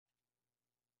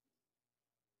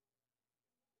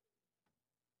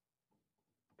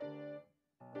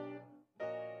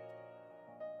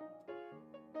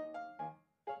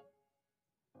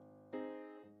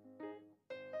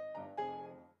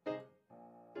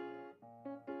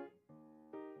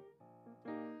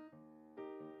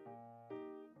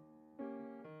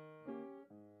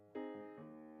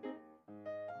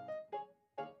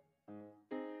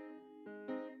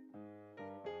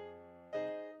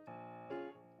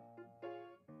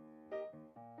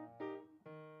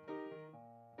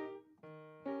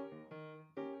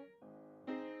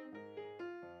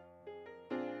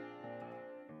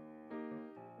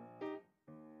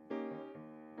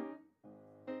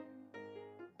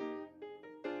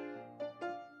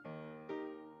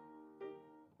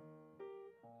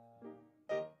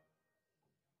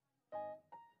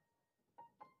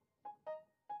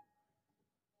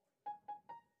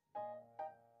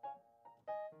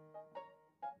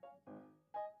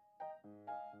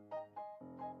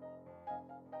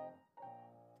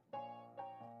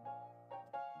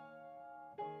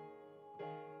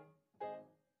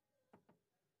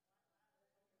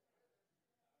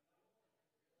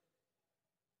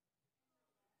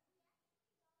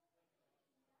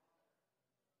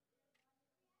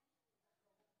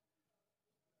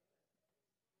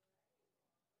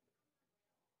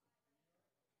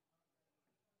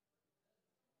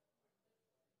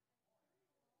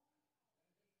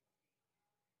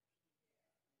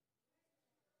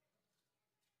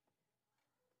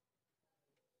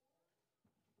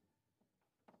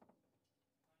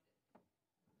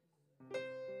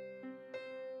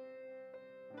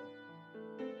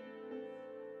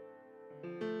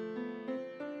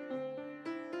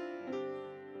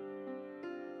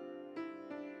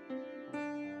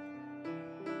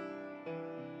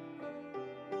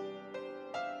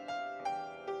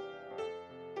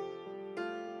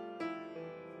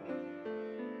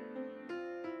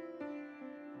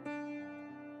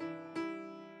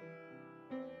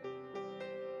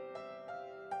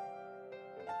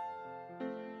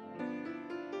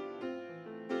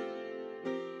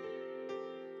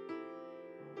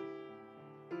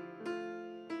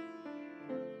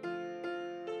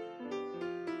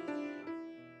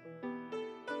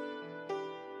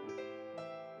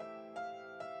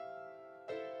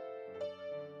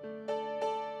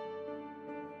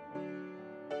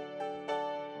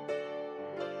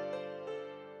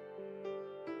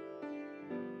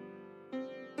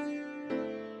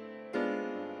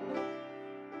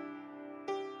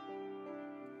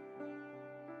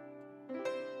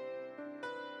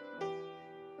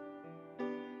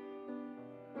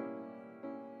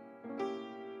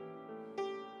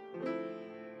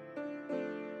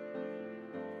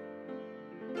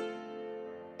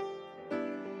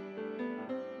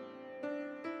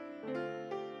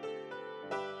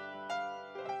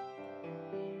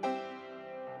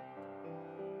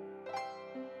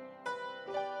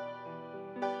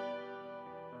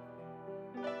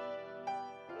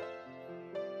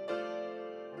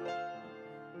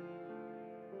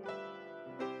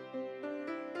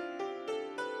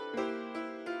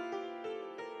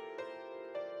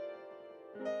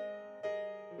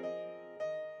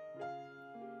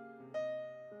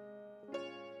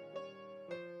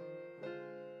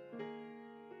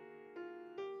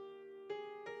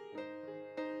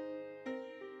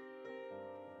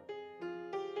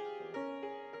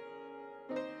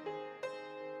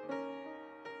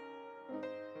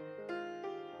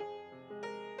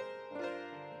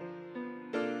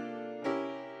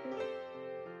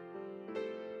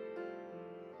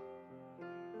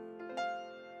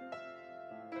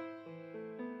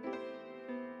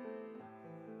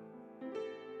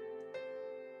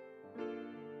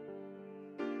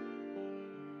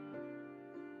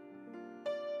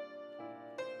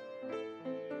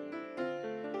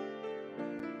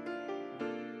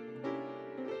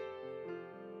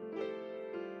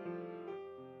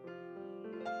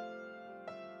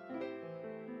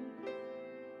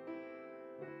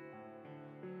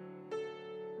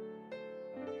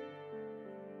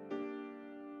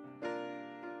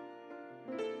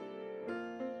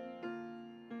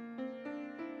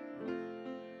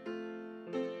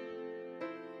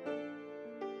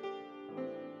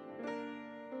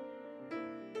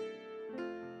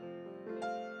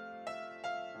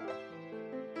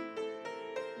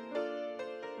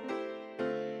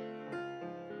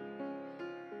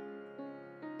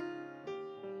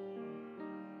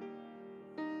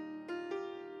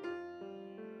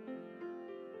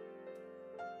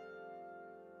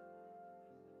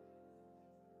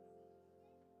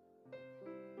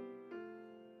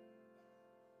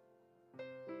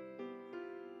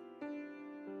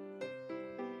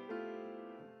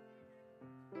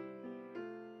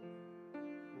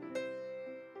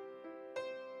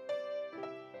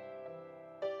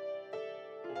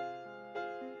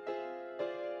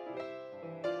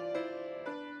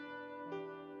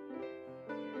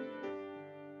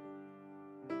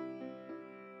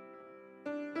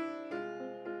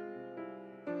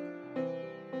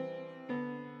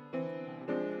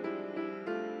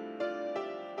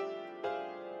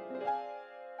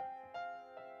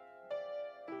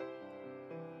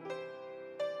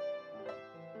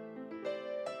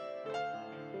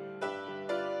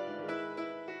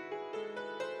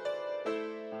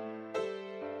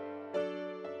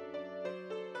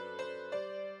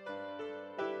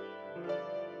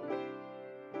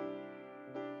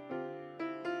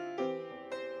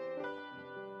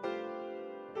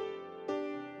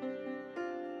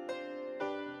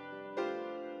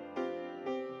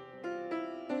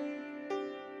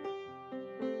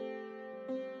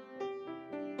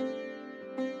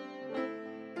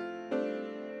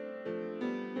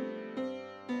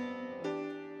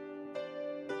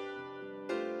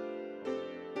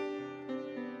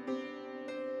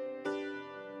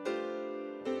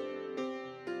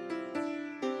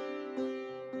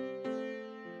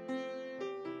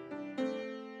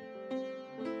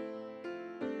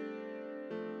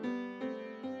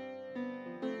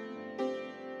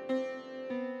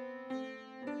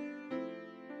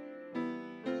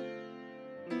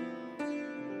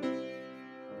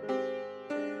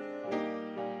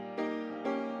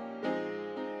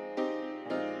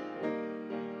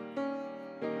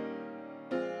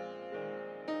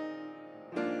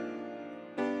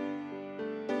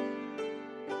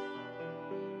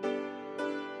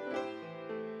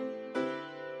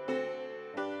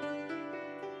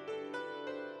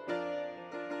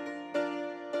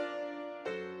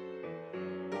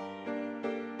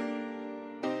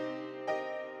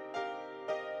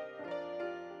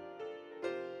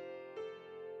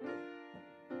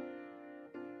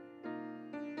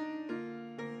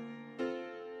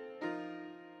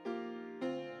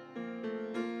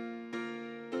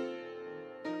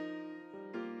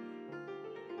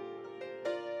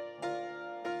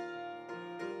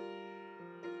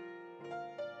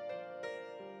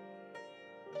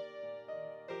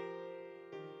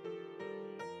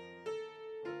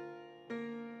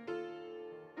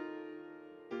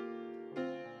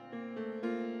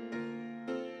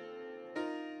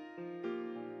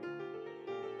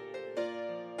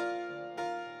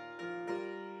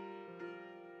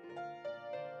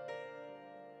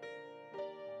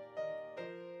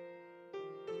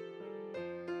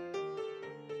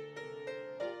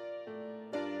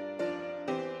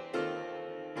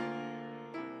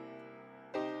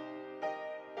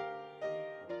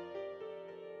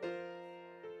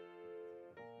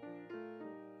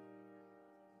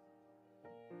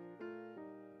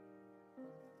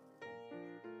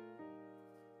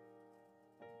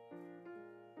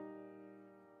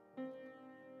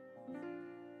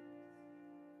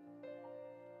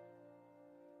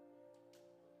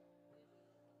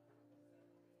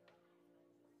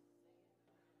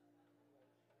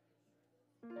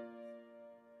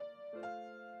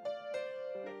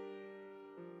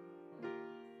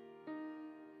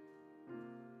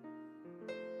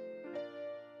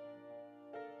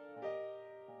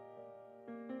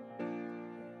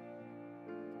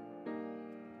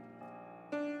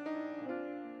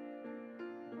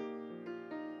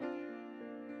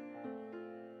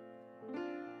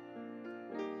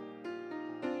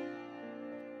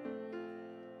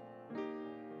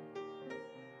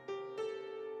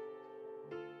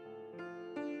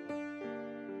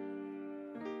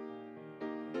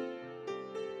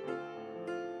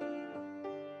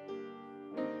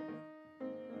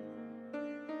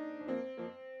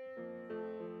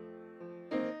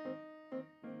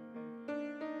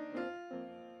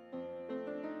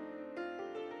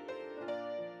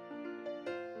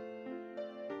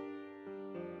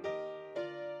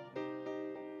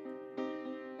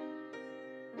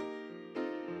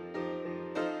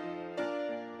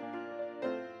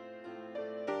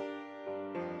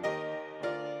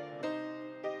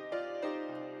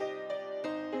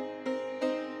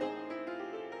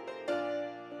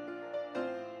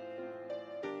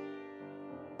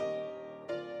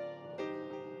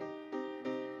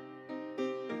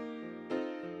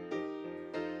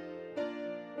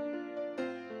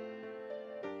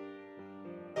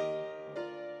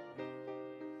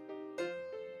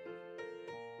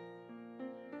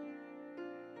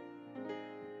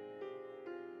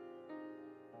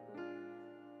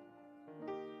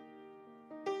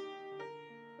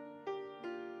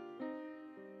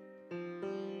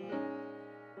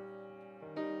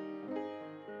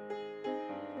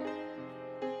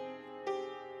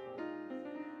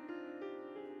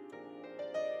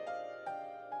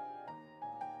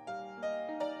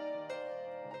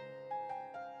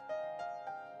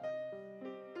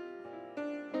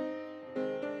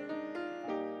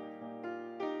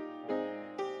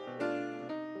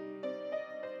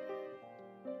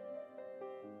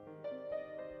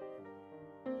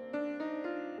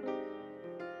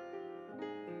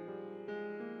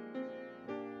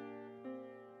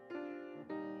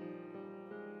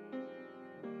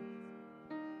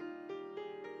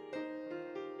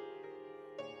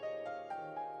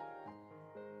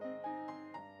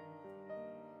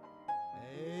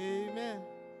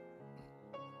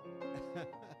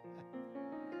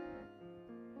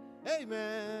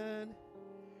Amen.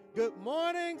 Good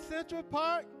morning, Central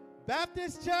Park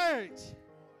Baptist Church.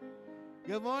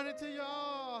 Good morning to you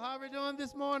all. How are we doing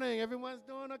this morning? Everyone's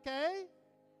doing okay?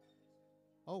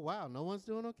 Oh, wow. No one's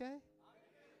doing okay?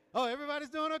 Oh, everybody's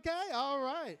doing okay? All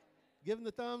right. Giving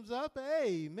the thumbs up.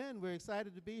 Amen. We're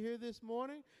excited to be here this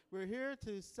morning. We're here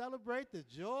to celebrate the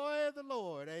joy of the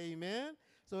Lord. Amen.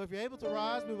 So if you're able to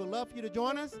rise, we would love for you to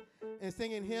join us in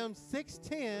singing hymn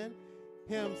 610.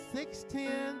 Hymn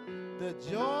 610, the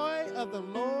joy of the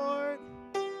Lord.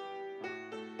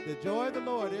 The joy of the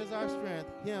Lord is our strength.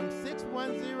 Hymn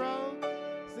 610,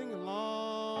 sing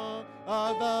along.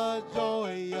 The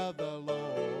joy of the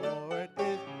Lord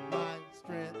is my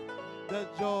strength. The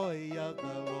joy of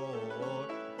the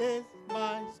Lord is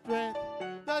my strength.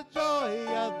 The joy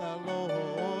of the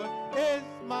Lord is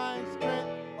my strength.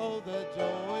 Oh, the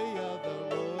joy of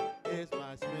the Lord is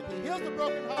my strength. He heals the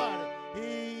brokenhearted.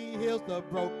 He heals the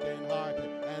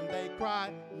brokenhearted, and they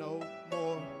cry no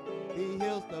more. He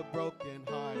heals the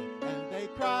brokenhearted, and they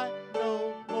cry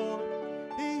no more.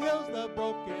 He heals the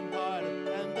brokenhearted,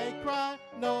 and they cry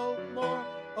no more.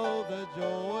 Oh, the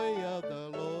joy of the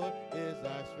Lord is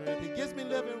our strength. He gives me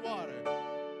living water.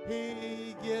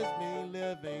 He gives me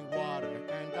living water,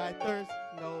 and I thirst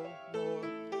no more.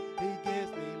 He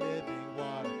gives me living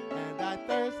water, and I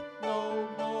thirst no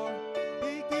more.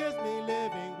 He gives me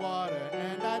living water,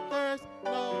 and I thirst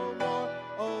no more.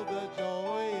 Oh, the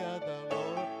joy of the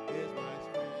Lord is my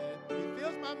strength. He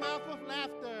fills my mouth with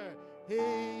laughter.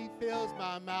 He fills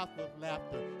my mouth with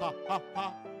laughter. Ha, ha,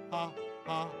 ha, ha,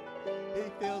 ha. He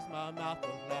fills my mouth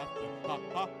with laughter. Ha,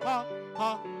 ha, ha,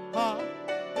 ha, ha.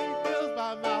 He fills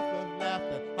my mouth with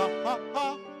laughter. Ha, ha,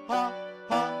 ha, ha,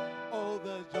 ha. Oh,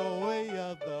 the joy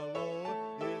of the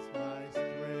Lord is my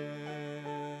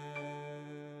strength.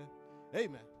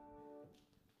 Amen.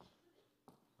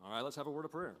 All right, let's have a word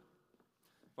of prayer.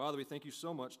 Father, we thank you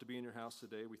so much to be in your house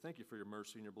today. We thank you for your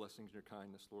mercy and your blessings and your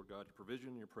kindness, Lord God, your provision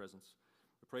and your presence.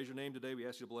 We praise your name today. We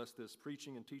ask you to bless this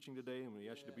preaching and teaching today, and we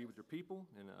ask you to be with your people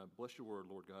and bless your word,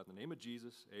 Lord God. In the name of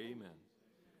Jesus, amen.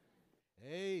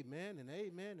 Amen and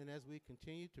amen. And as we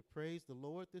continue to praise the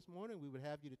Lord this morning, we would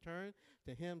have you to turn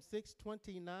to hymn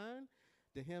 629.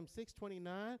 To hymn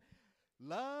 629,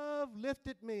 Love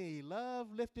Lifted Me,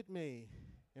 Love Lifted Me.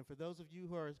 And for those of you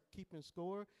who are keeping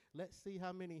score, let's see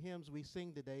how many hymns we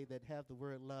sing today that have the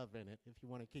word love in it, if you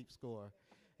want to keep score.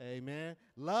 Amen.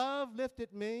 Love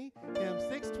Lifted Me, hymn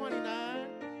 629,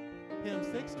 hymn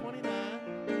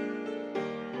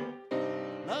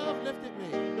 629. Love Lifted Me.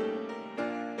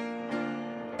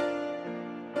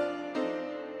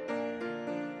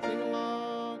 Sing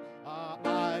along.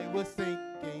 I was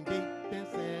sinking deep in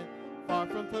sin, far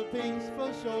from the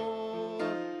peaceful shore,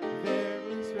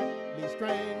 very strictly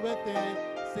strained within,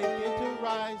 sinking to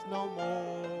rise no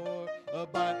more.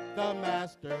 But the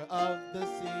master of the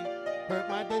sea heard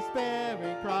my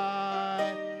despairing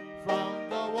cry. From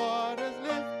the waters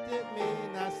lifted me.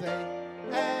 Now say,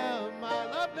 am I?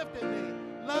 Love lifted me.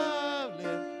 Love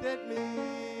lifted me.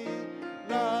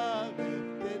 Love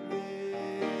lifted me.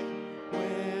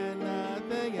 When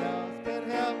nothing else could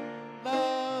help,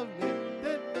 love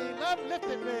lifted me. Love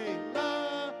lifted me.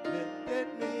 Love lifted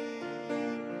me.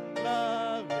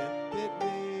 Love lifted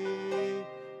me.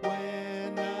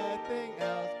 When nothing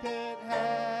else could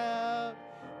help,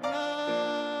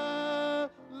 love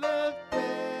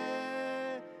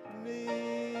lifted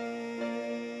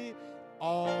me.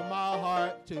 All my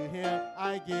heart to him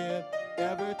I give,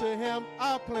 ever to him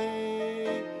I'll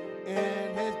cling.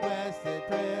 In his blessed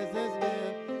presence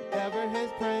live, ever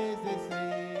his praises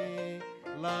sing.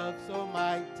 Love so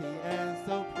mighty and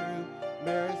so true,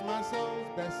 mirrors my soul's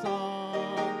best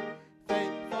song.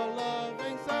 Faithful,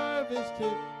 loving service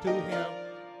to him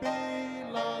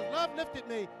belongs. Love lifted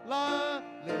me, love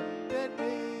lifted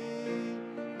me,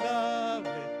 love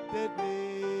lifted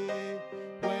me.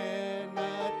 When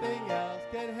nothing else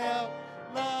can help,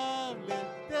 love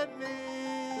lifted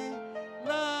me,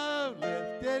 love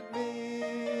lifted me,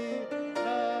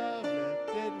 love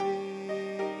lifted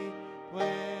me.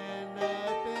 When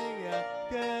nothing else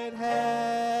could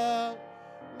help,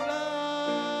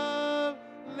 love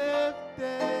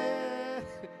lifted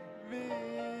me.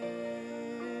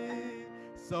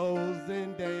 Souls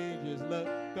in dangers look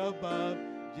above,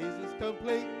 Jesus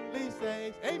completely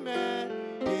saves. Amen.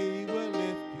 He will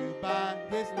lift you by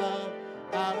his love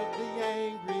out of the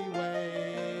angry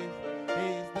waves.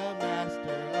 He's the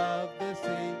master of the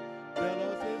sea,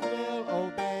 billows his will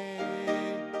obey.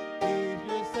 He's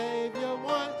your savior,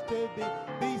 wants to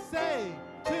be saved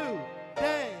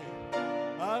today.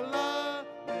 A love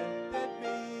lifted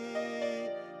me,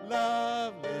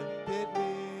 love lifted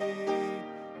me.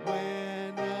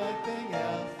 When nothing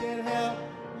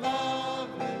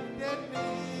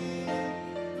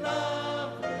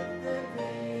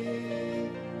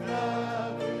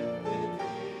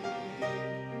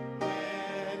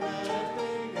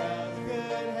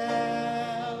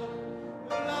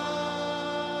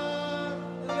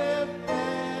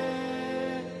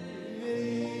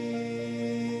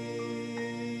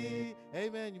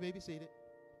may be seated.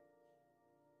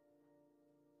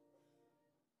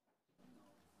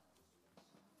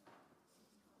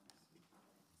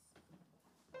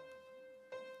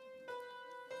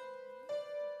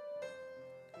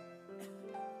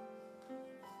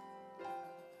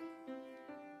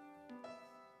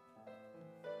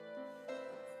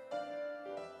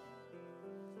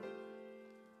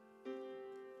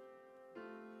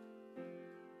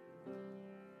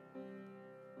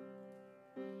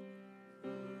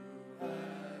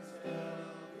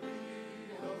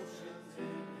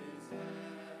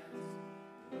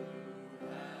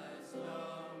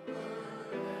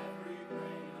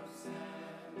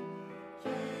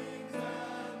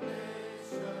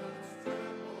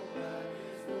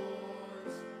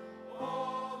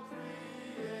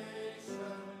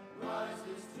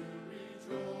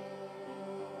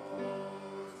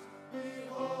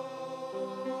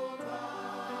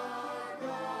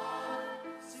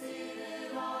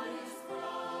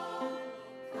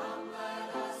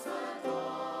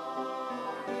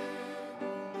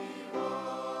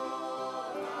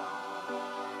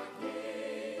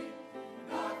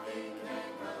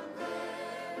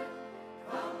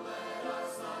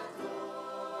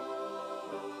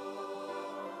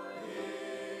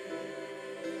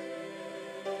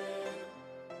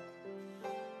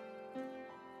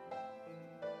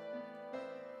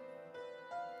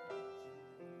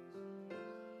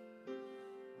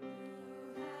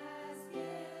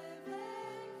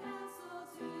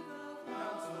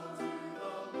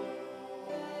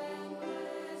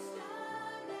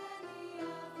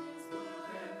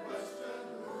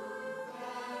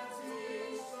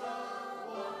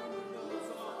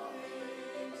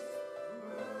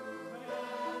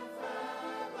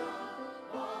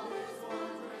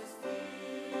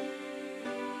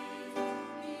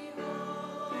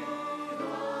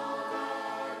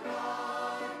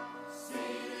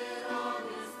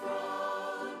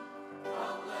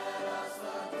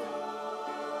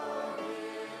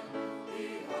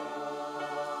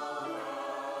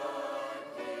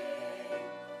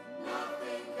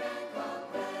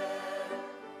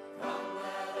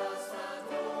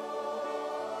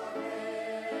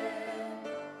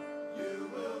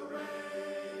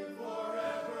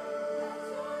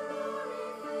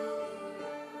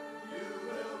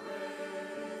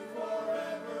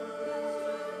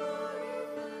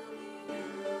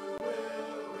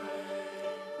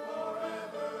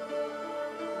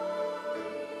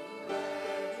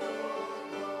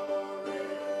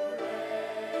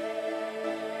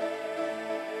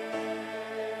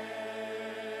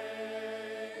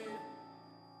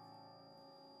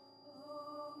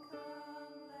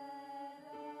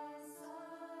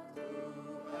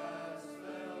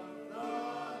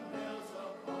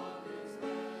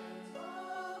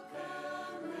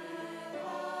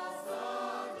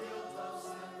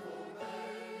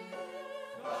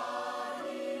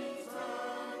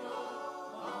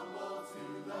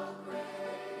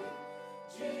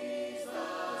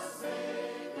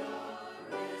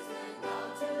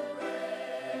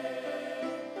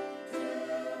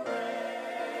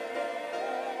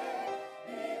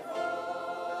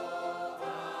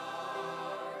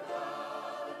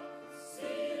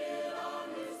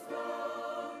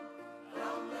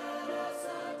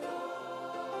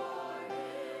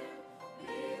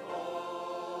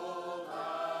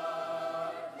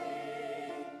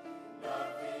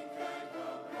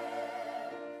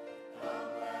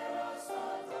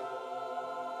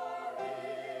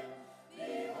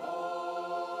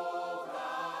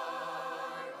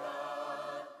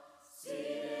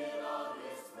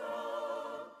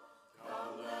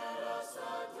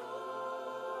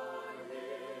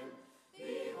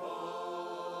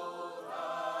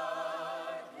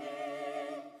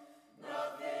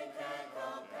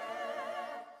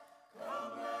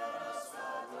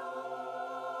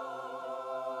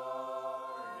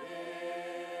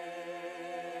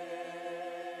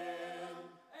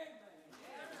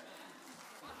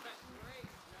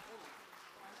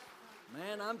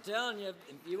 Man, I'm telling you, if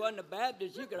you wasn't a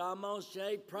Baptist, you could almost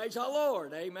say, praise the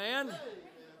Lord. Amen.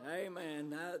 Amen.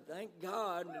 Now, thank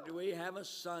God that we have a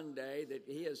Sunday that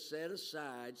He has set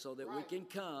aside so that we can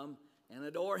come and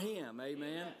adore Him.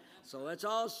 Amen. So let's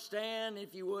all stand,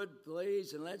 if you would,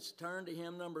 please, and let's turn to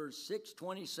hymn number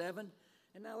 627.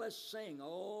 And now let's sing,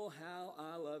 Oh, How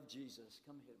I Love Jesus.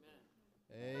 Come here.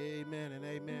 Amen and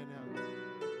amen. Now,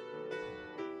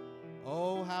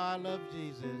 Oh, How I Love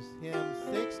Jesus, hymn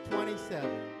 627.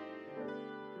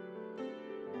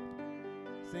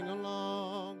 Sing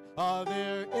along. Oh,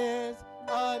 there is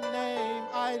a name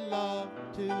I love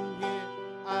to hear.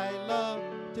 I love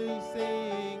to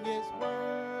sing its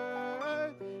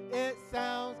word. It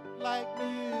sounds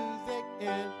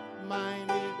in mine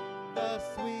ear, the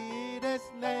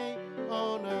sweetest name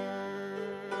on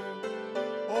earth.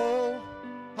 Oh,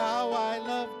 how I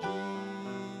love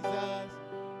Jesus.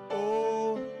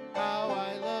 Oh, how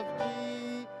I love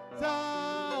Jesus.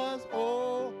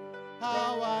 Oh,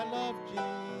 how I love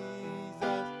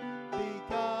Jesus,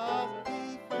 because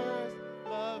he first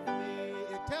loved me.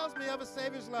 It tells me of a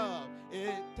Savior's love.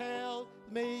 It tells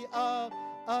me of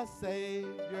a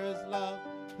Savior's love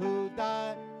who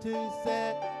died to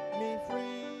set me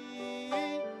free.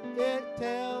 It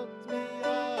tells me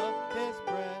of his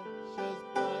precious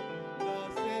blood, the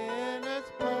sinner's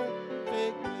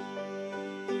perfect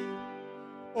plea.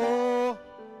 Oh,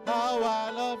 how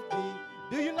I love thee.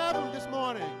 Do you love him this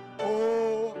morning?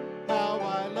 Oh, how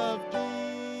I love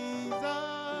Jesus.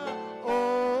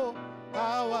 Oh,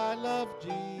 how I love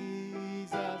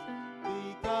Jesus,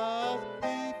 because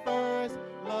he first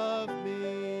loved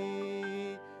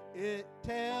me. It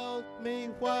tells me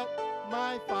what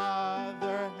my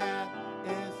Father hath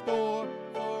in store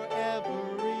for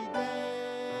every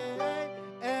day.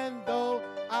 And though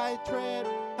I tread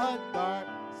a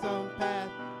darksome path,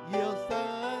 yield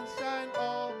sunshine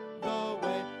all the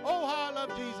way. Oh, how I love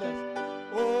Jesus.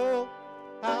 Oh,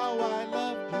 how I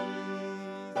love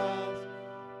Jesus.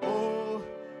 Oh,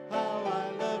 how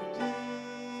I love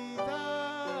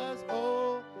Jesus.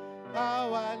 Oh,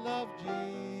 how I love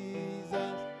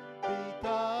Jesus,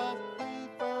 because he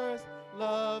first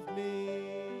loved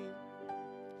me.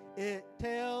 It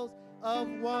tells of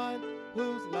one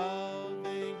whose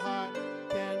loving heart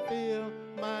can feel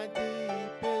my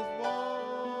deepest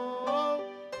woe,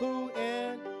 who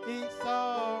in each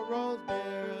sorrow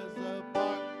bears a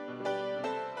part.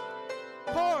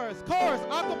 Chorus,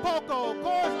 Acapulco,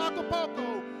 chorus,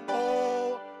 Acapulco.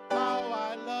 Oh, how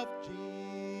I love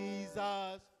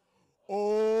Jesus.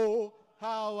 Oh,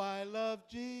 how I love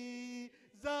Jesus.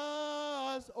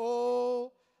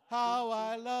 Oh, how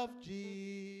I love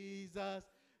Jesus,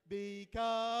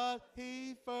 because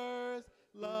he first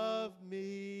loved me.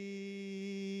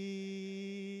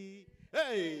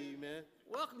 Amen.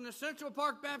 Welcome to Central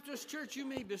Park Baptist Church. You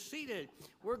may be seated.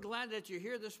 We're glad that you're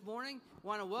here this morning.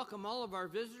 Want to welcome all of our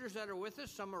visitors that are with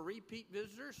us. Some are repeat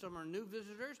visitors, some are new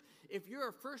visitors. If you're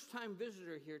a first-time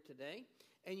visitor here today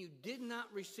and you did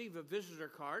not receive a visitor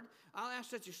card, I'll ask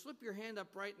that you slip your hand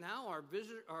up right now. Our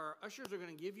ushers are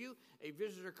going to give you a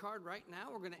visitor card right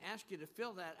now. We're going to ask you to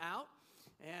fill that out.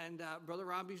 And Brother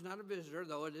Robbie's not a visitor,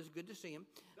 though it is good to see him.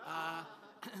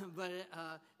 But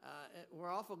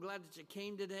we're awful glad that you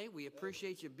came today. We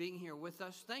appreciate you being here with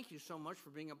us. Thank you so much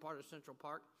for being a part of Central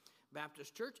Park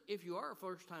Baptist Church. If you are a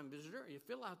first-time visitor, you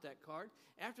fill out that card.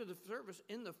 After the service,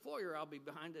 in the foyer, I'll be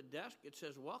behind a desk. It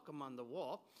says welcome on the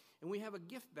wall. And we have a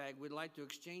gift bag we'd like to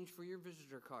exchange for your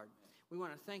visitor card. We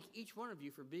want to thank each one of you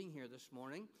for being here this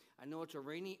morning. I know it's a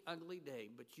rainy, ugly day,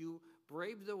 but you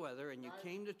braved the weather and you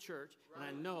came to church, and I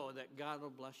know that God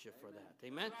will bless you for that.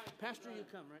 Amen? Pastor, you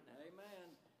come right now.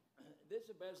 Amen. This is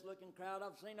the best looking crowd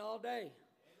I've seen all day.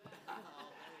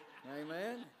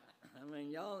 Amen. I mean,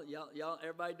 y'all,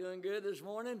 everybody doing good this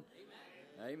morning?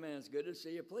 Amen. Amen. It's good to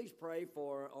see you. Please pray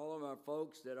for all of our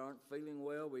folks that aren't feeling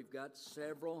well. We've got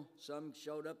several. Some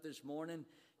showed up this morning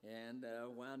and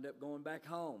wound up going back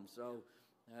home. So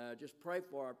just pray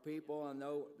for our people. I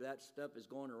know that stuff is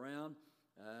going around.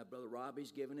 Brother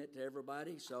Robbie's giving it to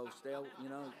everybody. So still,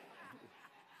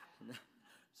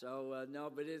 So,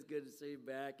 no, but it's good to see you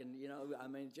back. And, I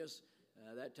mean, just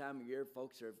that time of year,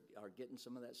 folks are getting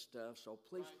some of that stuff. So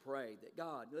please pray that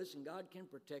God can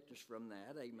protect us from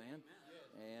that. Amen.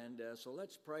 And so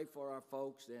let's pray for our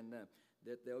folks and that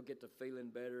they'll get to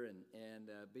feeling better and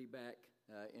be back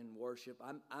in worship.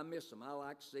 I miss them. I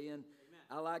like seeing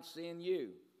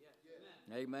you.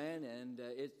 Amen. And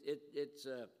it's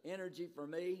energy for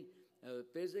me.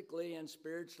 Physically and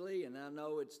spiritually, and I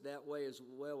know it's that way as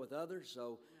well with others,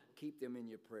 so keep them in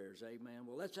your prayers. Amen.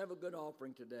 Well, let's have a good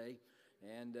offering today,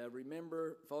 and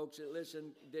remember, folks, that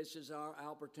listen, this is our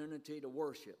opportunity to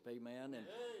worship. Amen.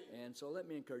 And so let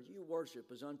me encourage you,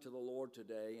 worship is unto the Lord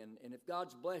today, and if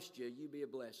God's blessed you, you be a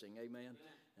blessing. Amen.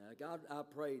 God, I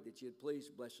pray that you'd please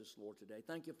bless us, Lord, today.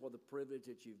 Thank you for the privilege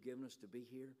that you've given us to be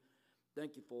here.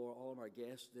 Thank you for all of our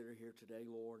guests that are here today,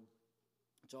 Lord.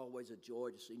 It's always a joy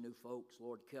to see new folks,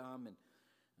 Lord, come. And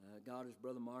God, as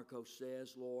Brother Marco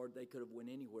says, Lord, they could have went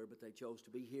anywhere, but they chose to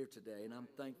be here today. And I'm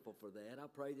thankful for that. I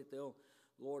pray that they'll,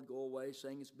 Lord, go away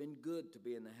saying it's been good to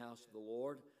be in the house of the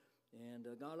Lord. And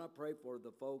God, I pray for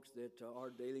the folks that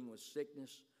are dealing with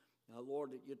sickness.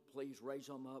 Lord, that you'd please raise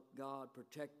them up. God,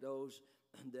 protect those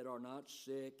that are not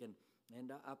sick.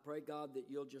 And I pray, God, that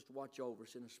you'll just watch over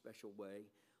us in a special way.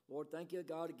 Lord, thank you,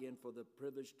 God, again for the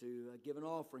privilege to give an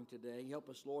offering today. Help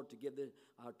us, Lord, to give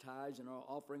our tithes and our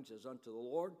offerings as unto the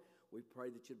Lord. We pray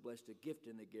that you'd bless the gift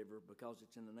and the giver, because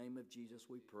it's in the name of Jesus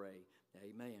we pray.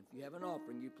 Amen. If you have an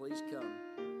offering, you please come.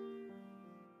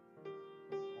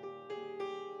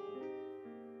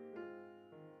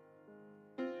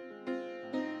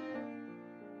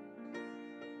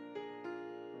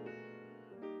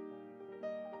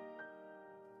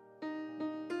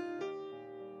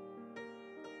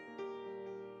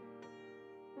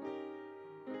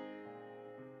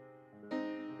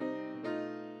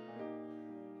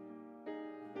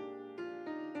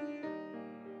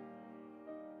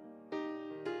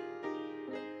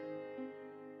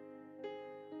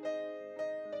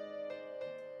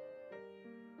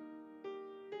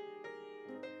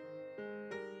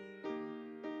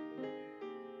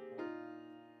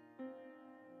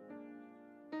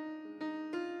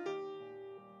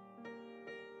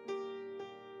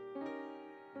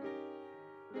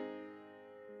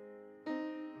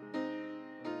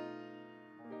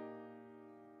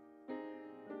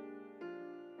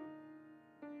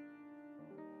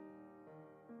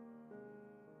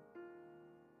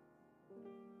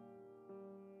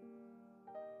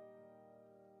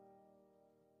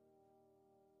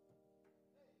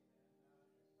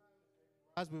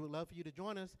 We would love for you to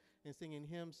join us in singing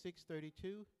hymn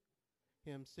 632.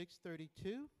 Hymn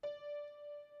 632.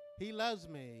 He loves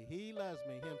me. He loves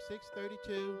me. Hymn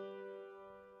 632.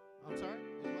 I'm sorry?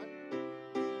 Is what?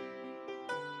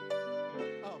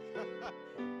 Oh.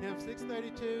 Hymn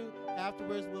 632.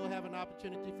 Afterwards, we'll have an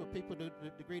opportunity for people to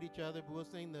greet each other. We'll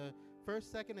sing the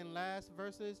first, second, and last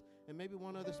verses, and maybe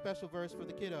one other special verse for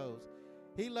the kiddos.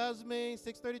 He loves me.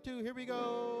 632. Here we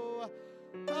go.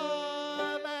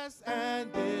 Alas,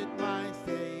 and did my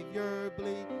Savior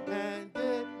bleed, and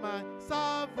did my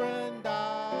sovereign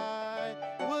die?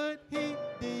 Would he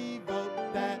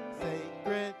devote that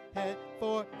sacred head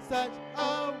for such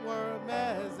a worm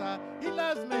as I? He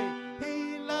loves me,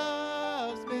 he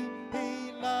loves me,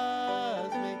 he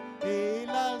loves me, he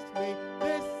loves me,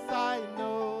 this I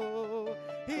know.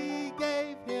 He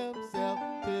gave himself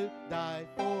to die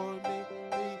for me,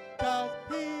 because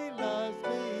he loves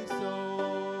me so.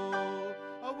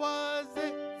 Was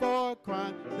it for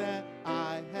crimes that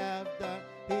I have done?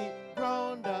 He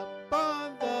groaned up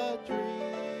on the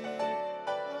tree.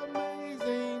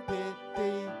 Amazing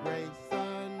pity, grace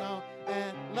unknown,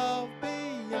 and love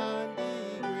beyond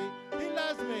degree. He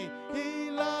loves me, he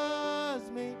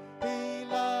loves me, he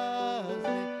loves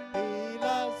me, he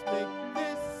loves me,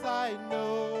 this I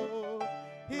know.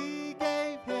 He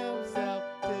gave himself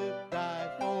to die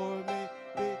for me,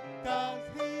 because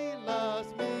he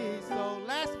loves me so.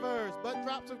 Last verse, but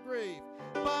drops of grief,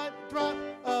 but drops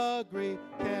of grief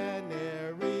can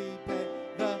ne'er repay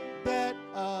the debt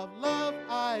of love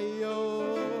I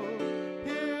owe.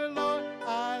 Here, Lord,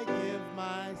 I give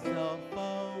myself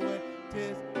away.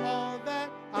 'Tis all that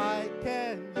I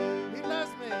can do. He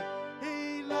loves me,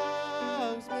 he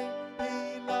loves me,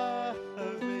 he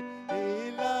loves me,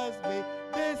 he loves me,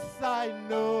 this I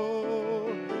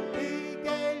know. He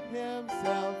gave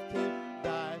himself to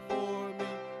die for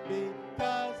me,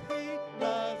 because he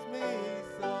loves me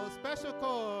so. Special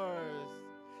chorus.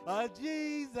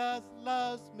 Jesus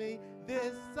loves me,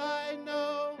 this I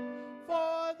know,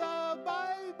 for the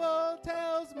Bible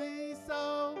tells me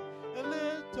so. The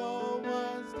little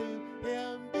ones to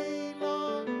him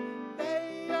belong.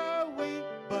 They are weak,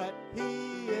 but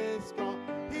he is strong.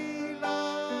 He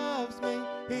loves me,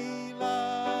 he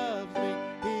loves me,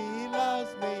 he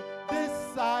loves me,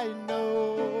 this I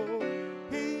know.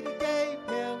 He gave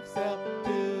himself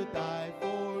to die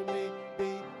for me,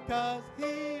 because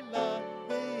he loved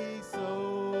me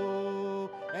so.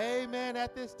 Amen.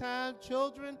 At this time,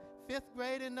 children 5th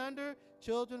grade and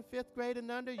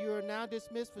under, you are now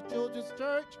dismissed for Children's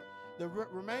Church. The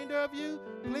remainder of you,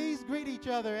 please greet each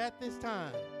other at this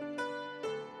time.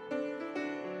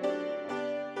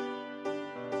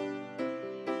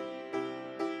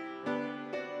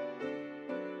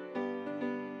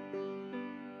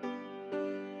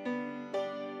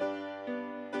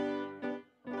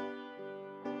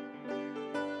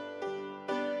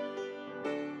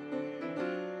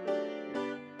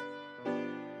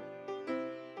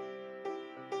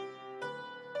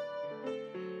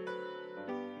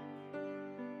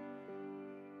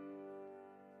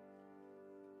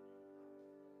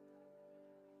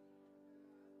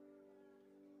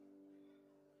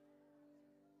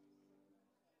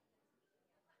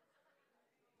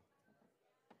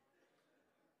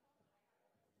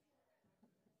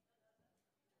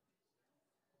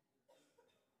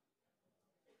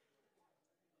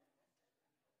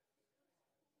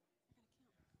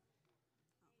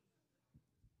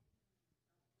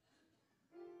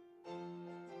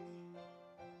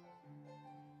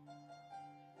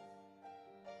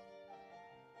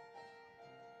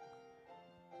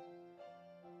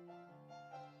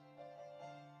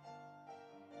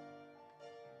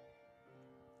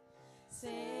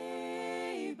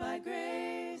 by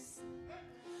grace.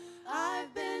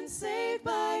 I've been saved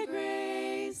by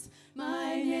grace.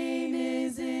 My name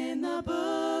is in the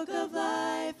book of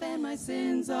life, and my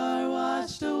sins are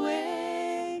washed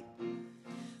away.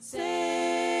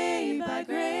 Saved by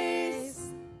grace.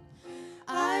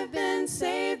 I've been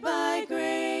saved by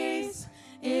grace.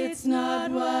 It's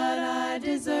not what I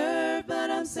deserve,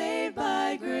 but I'm saved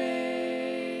by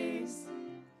grace.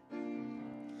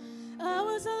 I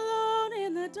was alone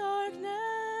in the darkness.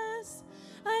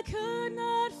 I could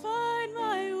not find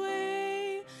my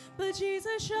way, but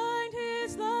Jesus shined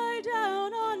his light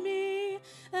down on me,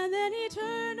 and then he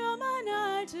turned on my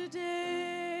night to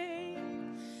day.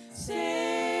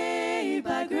 Saved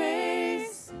by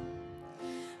grace.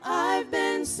 I've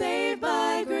been saved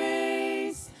by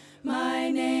grace. My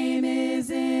name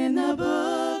is in the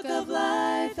book of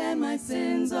life, and my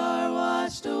sins are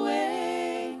washed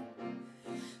away.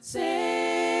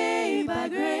 Saved by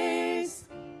grace.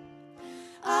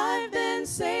 I've been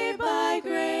saved by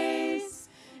grace.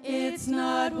 It's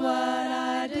not what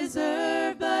I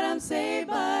deserve, but I'm saved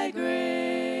by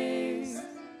grace.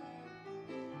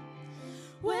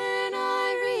 When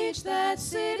I reach that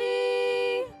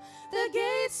city, the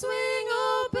gates swing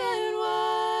open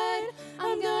wide.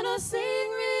 I'm gonna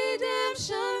sing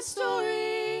redemption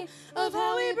story of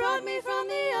how he brought me from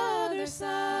the other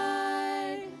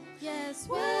side. Yes,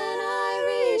 when I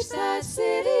reach that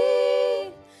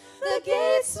city, the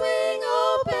gates swing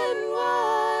open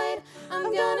wide.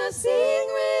 I'm gonna sing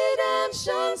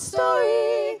redemption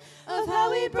story of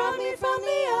how he brought me from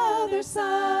the other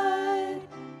side.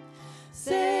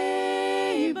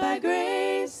 Saved by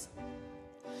grace.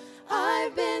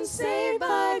 I've been saved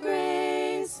by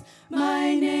grace.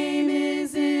 My name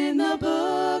is in the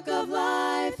book of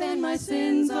life, and my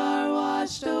sins are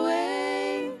washed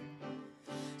away.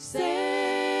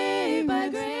 Saved by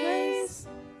grace.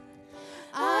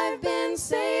 I've been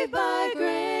saved by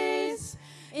grace.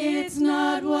 It's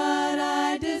not what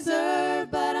I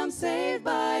deserve, but I'm saved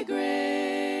by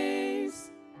grace.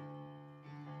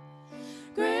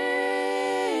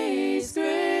 Grace,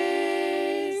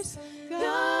 grace,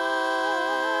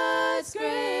 God's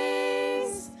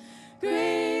grace,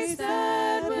 grace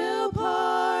that will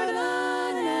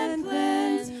pardon and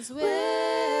cleanse within.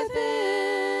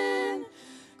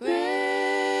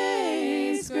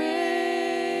 Grace,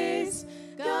 grace,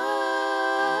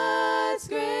 God's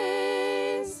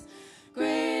grace,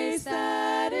 grace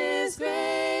that is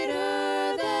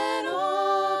greater than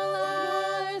all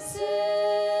our sin.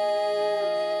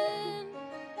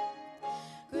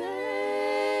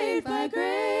 Great by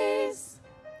grace,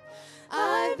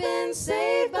 I've been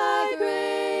saved by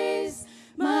grace.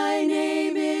 My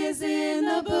name is in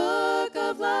the book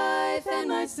of life, and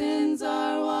my sins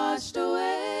are washed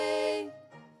away.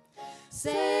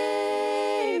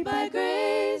 Saved by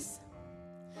grace.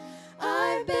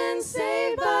 I've been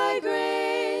saved by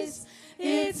grace.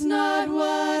 It's not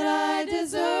what I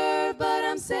deserve, but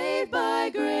I'm saved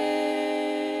by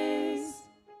grace.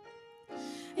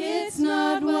 It's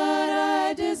not what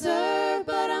I deserve,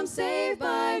 but I'm saved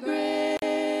by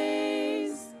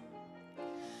grace.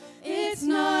 It's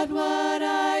not what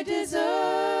I deserve,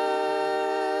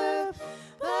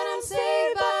 but I'm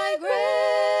saved by grace.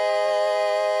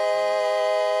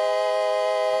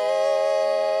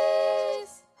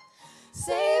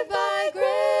 Saved by grace.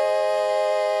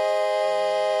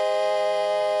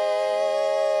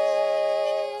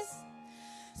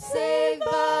 Saved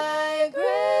by grace.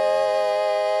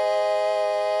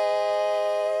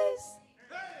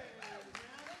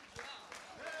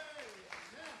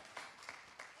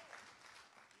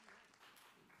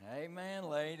 Amen,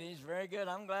 ladies. Very good.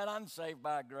 I'm glad I'm saved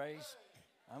by grace.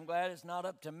 I'm glad it's not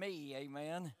up to me.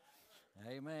 Amen.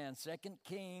 Amen. 2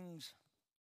 Kings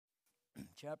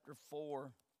chapter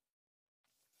 4.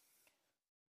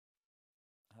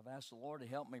 I've asked the Lord to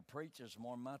help me preach this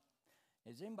morning.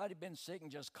 Has anybody been sick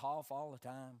and just cough all the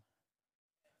time?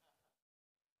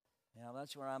 Yeah,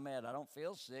 that's where I'm at. I don't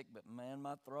feel sick, but man,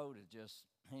 my throat is just,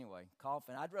 anyway,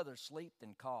 coughing. I'd rather sleep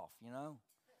than cough, you know?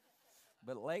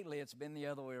 But lately it's been the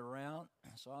other way around.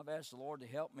 So I've asked the Lord to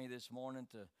help me this morning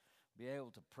to be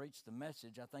able to preach the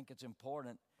message. I think it's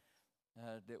important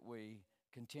that we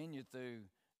continue through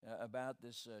about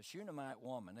this Shunammite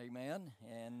woman, amen?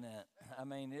 And I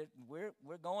mean, we're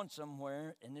going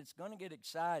somewhere, and it's going to get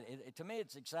exciting. To me,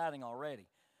 it's exciting already,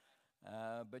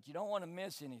 but you don't want to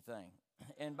miss anything.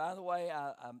 And by the way,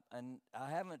 I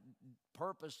haven't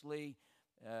purposely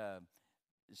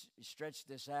stretched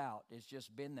this out. It's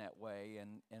just been that way,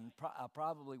 and I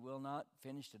probably will not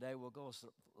finish today. We'll go as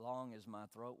long as my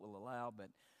throat will allow, but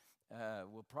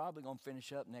we're probably going to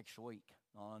finish up next week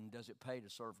on Does It Pay to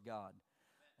Serve God?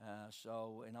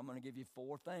 And I'm going to give you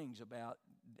 4 things about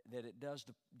that it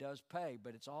does pay,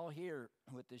 but it's all here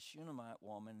with this Shunammite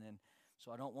woman, and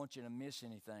so I don't want you to miss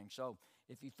anything. So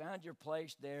if you found your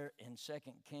place there in 2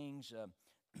 Kings,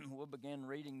 we'll begin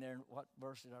reading there. What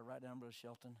verse did I write down, Brother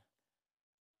Shelton?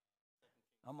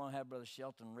 I'm going to have Brother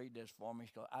Shelton read this for me.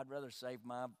 I'd rather save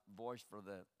my voice for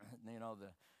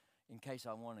in case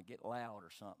I want to get loud or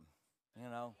something,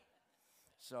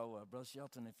 So, Brother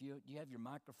Shelton, do you have your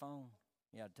microphone?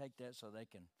 Yeah, take that so they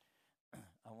can,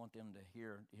 I want them to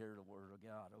hear the word of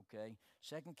God, okay?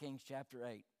 2 Kings chapter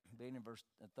 8, beginning in verse,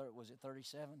 was it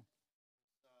 37? 27.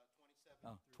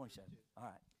 Oh, 27.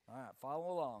 All right,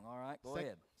 follow along, all right? Go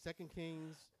ahead. 2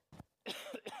 Kings,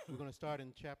 we're going to start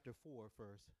in chapter 4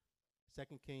 first.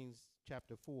 2 Kings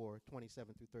chapter 4,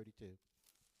 27 through 32.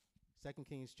 2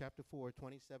 Kings chapter 4,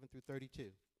 27 through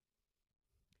 32.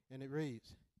 And it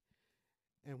reads,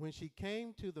 "And when she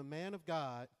came to the man of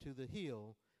God to the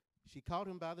hill, she caught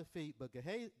him by the feet, but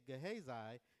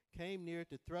Gehazi came near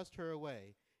to thrust her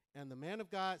away. And the man of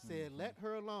God said, Let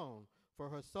her alone, for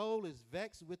her soul is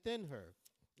vexed within her.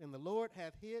 And the Lord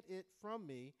hath hid it from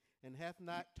me, and hath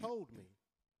not told me.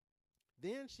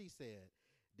 Then she said,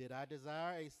 Did I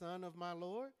desire a son of my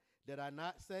Lord? Did I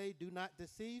not say, Do not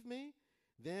deceive me?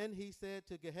 Then he said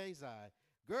to Gehazi,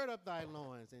 Gird up thy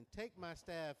loins, and take my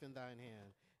staff in thine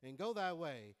hand, and go thy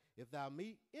way. If thou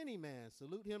meet any man,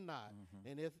 salute him not.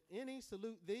 And if any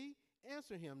salute thee,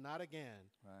 answer him not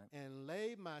again. Right. And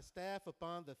lay my staff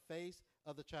upon the face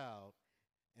of the child.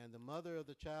 And the mother of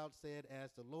the child said,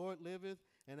 As the Lord liveth,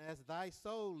 and as thy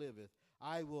soul liveth,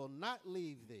 I will not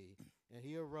leave thee. And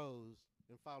he arose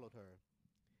and followed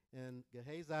her. And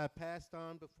Gehazi passed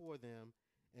on before them,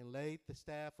 and laid the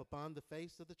staff upon the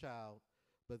face of the child,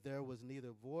 but there was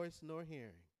neither voice nor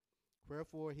hearing.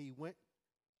 Wherefore he went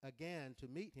again to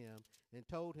meet him, and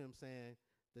told him, saying,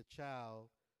 The child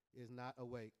is not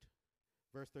awaked.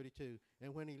 Verse 32,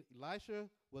 And when Elisha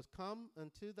was come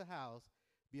unto the house,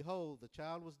 behold, the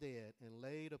child was dead, and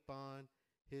laid upon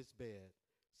his bed.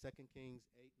 2 Kings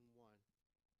 8 and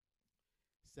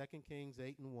 1. 2 Kings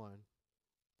 8 and 1,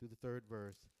 through the 3rd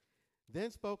verse.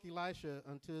 Then spoke Elisha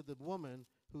unto the woman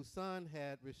whose son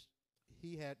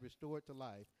he had restored to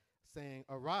life, saying,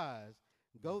 Arise,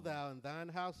 go thou and thine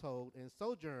household, and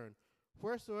sojourn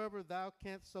wheresoever thou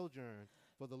canst sojourn,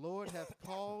 for the Lord hath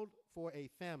called for a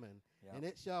famine, and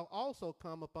it shall also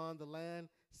come upon the land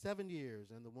 7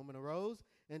 years. And the woman arose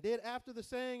and did after the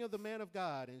saying of the man of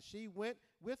God, and she went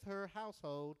with her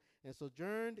household and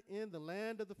sojourned in the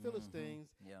land of the Philistines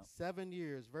 7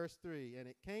 years. Verse 3, And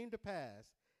it came to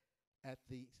pass at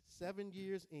the 7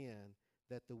 years' end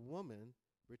that the woman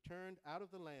returned out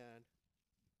of the land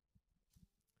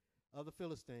of the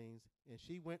Philistines, and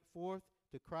she went forth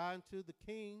to cry unto the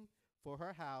king for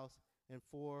her house and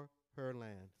for her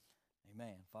land.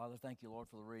 Amen. Father, thank you, Lord,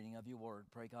 for the reading of your word.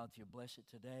 Pray, God, that you bless it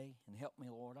today. And help me,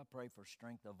 Lord. I pray for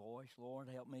strength of voice. Lord,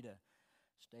 help me to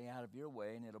stay out of your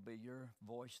way, and it'll be your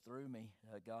voice through me,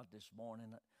 God, this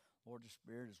morning. Lord, the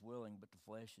spirit is willing, but the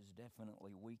flesh is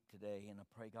definitely weak today. And I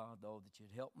pray, God, though, that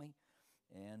you'd help me.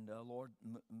 And, Lord,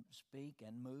 speak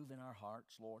and move in our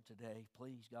hearts, Lord, today.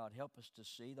 Please, God, help us to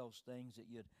see those things that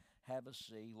you'd have us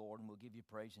see, Lord, and we'll give you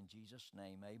praise in Jesus'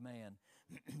 name. Amen.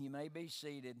 You may be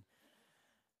seated.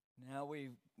 Now,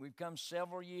 we've come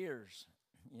several years.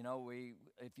 You know,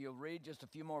 if you'll read just a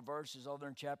few more verses over there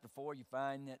in chapter 4, you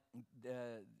find that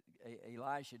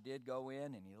Elisha did go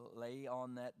in and he lay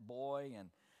on that boy, and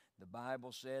the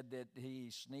Bible said that he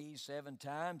sneezed 7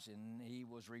 times and he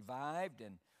was revived,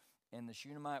 and the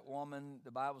Shunammite woman,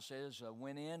 the Bible says,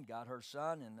 went in, got her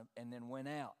son, and then went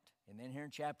out. And then here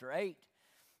in chapter 8,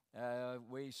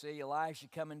 we see Elisha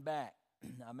coming back.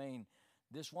 I mean,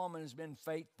 this woman has been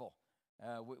faithful.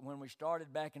 When we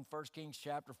started back in 1 Kings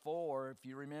chapter 4, if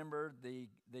you remember, the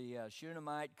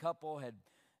Shunammite couple had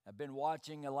been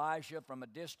watching Elisha from a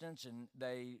distance, and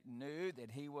they knew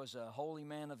that he was a holy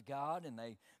man of God, and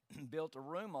they built a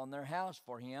room on their house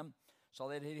for him so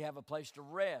that he'd have a place to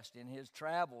rest in his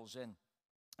travels.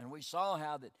 And we saw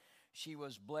how that she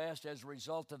was blessed as a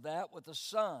result of that with a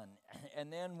son.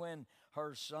 And then when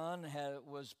her son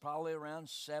was probably around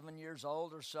 7 years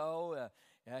old or so,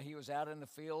 he was out in the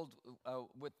field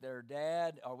with their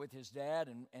dad, or with his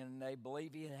dad, and they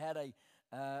believe he had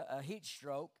a heat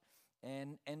stroke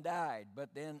and died.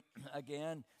 But then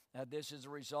again, this is a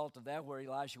result of that, where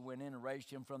Elisha went in and raised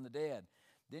him from the dead.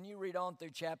 Then you read on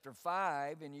through chapter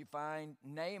 5, and you find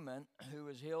Naaman, who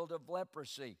was healed of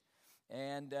leprosy.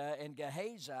 And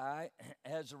Gehazi,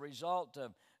 as a result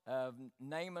of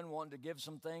Naaman wanted to give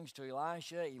some things to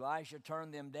Elisha. Elisha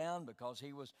turned them down because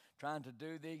he was trying to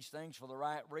do these things for the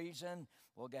right reason.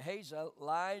 Well, Gehazi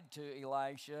lied to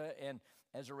Elisha, and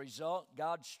as a result,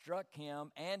 God struck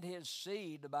him and his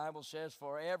seed, the Bible says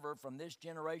forever, from this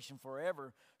generation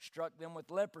forever, struck them with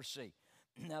leprosy.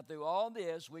 Now, through all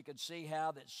this, we could see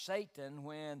how that Satan,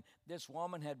 when this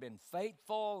woman had been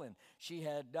faithful and she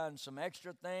had done some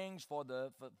extra things for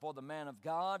the man of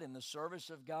God in the service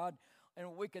of God,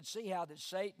 and we could see how that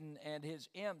Satan and his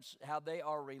imps, how they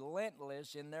are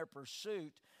relentless in their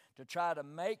pursuit to try to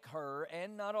make her,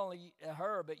 and not only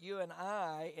her, but you and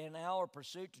I, in our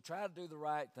pursuit to try to do the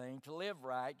right thing, to live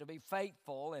right, to be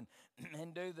faithful, and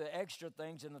do the extra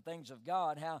things in the things of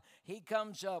God, how he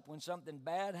comes up when something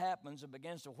bad happens and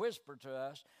begins to whisper to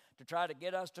us to try to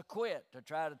get us to quit, to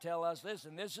try to tell us,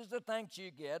 listen, this is the thanks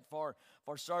you get for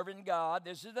serving God.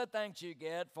 This is the thanks you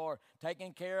get for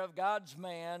taking care of God's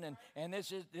man. And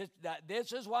this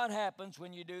is what happens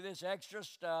when you do this extra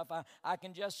stuff. I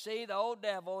can just see the old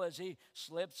devil as he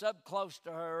slips up close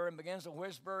to her and begins to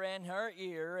whisper in her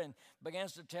ear and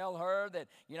begins to tell her that,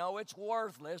 it's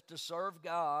worthless to serve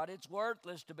God. It's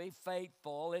worthless to be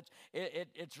faithful.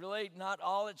 It's really not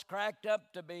all it's cracked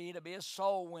up to be a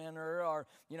soul winner or,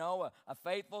 a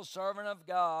faithful servant of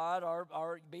God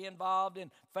or be involved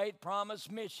in faith promise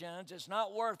missions. It's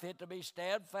not worth it to be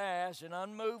steadfast and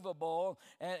unmovable.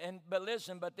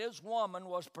 But this woman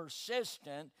was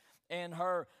persistent in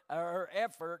her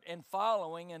effort in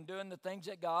following and doing the things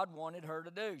that God wanted her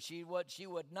to do. She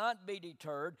would not be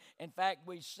deterred. In fact,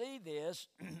 we see this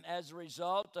as a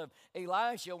result of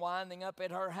Elisha winding up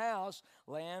at her house,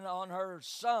 laying on her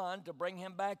son to bring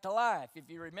him back to life. If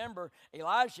you remember,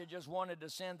 Elisha just wanted to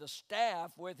send the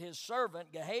staff with his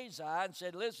servant Gehazi and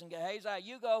said, listen, Gehazi,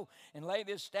 you go and lay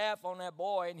this staff on that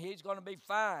boy and he's going to be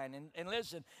fine. And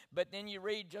listen, but then you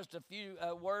read just a few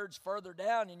words further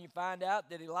down and you find out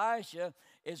that Elisha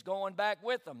is going back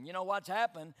with them. You know what's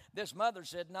happened? This mother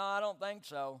said, no, I don't think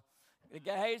so.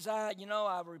 Gehazi,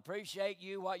 I appreciate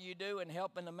you, what you do in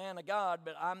helping the man of God,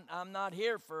 but I'm not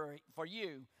here for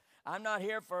you. I'm not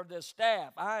here for the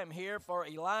staff. I am here for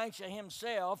Elisha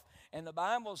himself. And the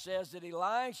Bible says that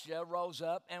Elisha rose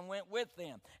up and went with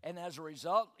them. And as a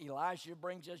result, Elisha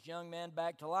brings this young man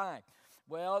back to life.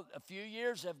 Well, a few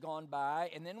years have gone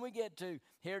by, and then we get to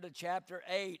chapter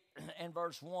 8 and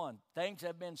verse 1. Things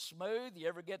have been smooth. You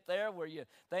ever get there where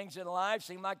things in life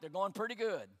seem like they're going pretty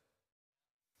good?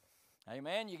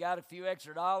 Amen. You got a few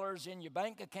extra dollars in your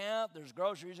bank account. There's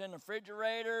groceries in the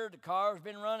refrigerator. The car's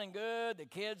been running good. The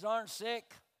kids aren't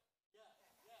sick.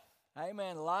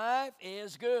 Amen. Life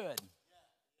is good.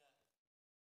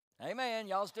 Amen.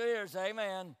 Y'all still here? Say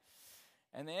amen.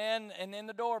 And then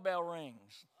the doorbell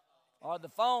rings. Or the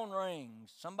phone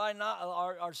rings, somebody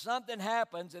or something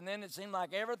happens, and then it seems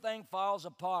like everything falls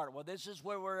apart. Well, this is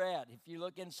where we're at. If you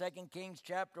look in 2 Kings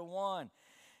chapter 1,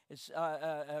 it's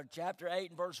chapter 8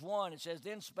 and verse 1, it says,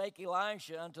 Then spake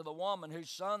Elisha unto the woman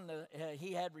whose son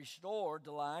he had restored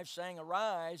to life, saying,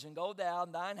 Arise, and go thou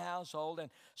and thine household, and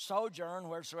sojourn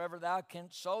wheresoever thou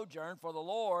canst sojourn, for the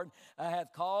Lord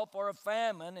hath called for a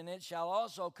famine, and it shall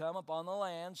also come upon the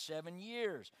land 7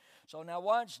 years. So now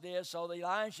watch this. So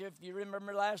Elisha, if you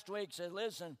remember last week, said,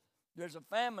 listen, there's a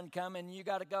famine coming, and you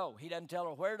got to go. He doesn't tell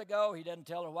her where to go. He doesn't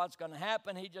tell her what's going to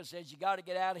happen. He just says, you got to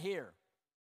get out of here.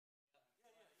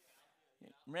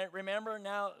 Remember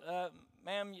now,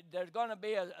 ma'am, there's going to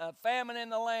be a famine in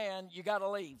the land. You got to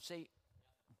leave. See,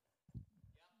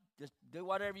 just do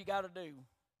whatever you got to do.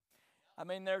 I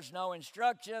mean, there's no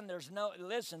instruction.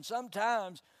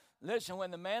 Sometimes,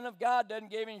 when the man of God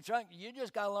doesn't give you instruction, you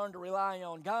just got to learn to rely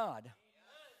on God.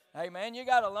 Amen. You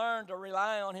got to learn to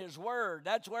rely on His Word.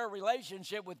 That's where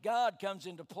relationship with God comes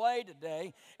into play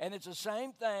today. And it's the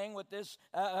same thing with this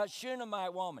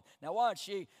Shunammite woman. Now watch,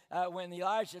 when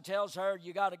Elisha tells her,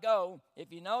 you got to go,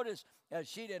 if you notice,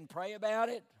 she didn't pray about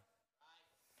it.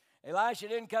 Elisha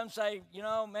didn't come say,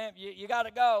 man, you got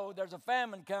to go. There's a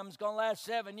famine coming. It's going to last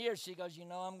 7 years. She goes,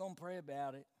 I'm going to pray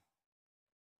about it.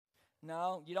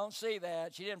 No, you don't see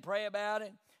that. She didn't pray about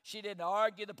it. She didn't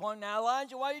argue the point. Now,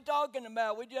 Elijah, what are you talking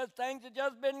about? Things have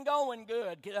just been going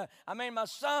good. My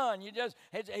son,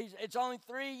 it's only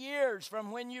 3 years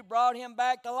from when you brought him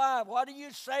back to life. What are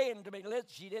you saying to me? Listen,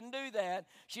 she didn't do that.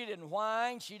 She didn't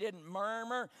whine. She didn't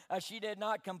murmur. She did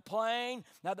not complain.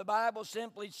 Now, the Bible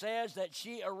simply says that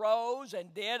she arose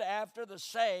and did after the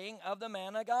saying of the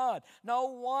man of God. No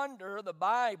wonder the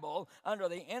Bible, under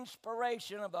the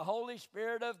inspiration of the Holy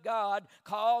Spirit of God,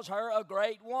 calls her a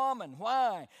great woman.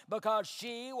 Why? Because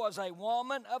she was a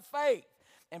woman of faith.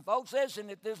 And folks, listen,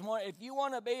 if you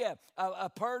want to be a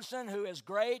person who is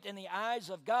great in the eyes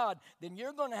of God, then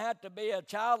you're going to have to be a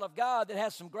child of God that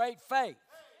has some great faith.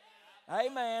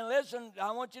 Amen. Listen,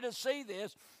 I want you to see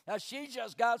this. Now, she's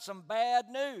just got some bad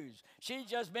news. She's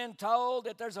just been told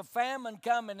that there's a famine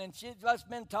coming, and she's just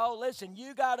been told, listen,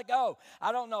 you got to go.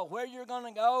 I don't know where you're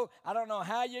going to go. I don't know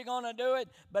how you're going to do it,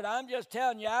 but I'm just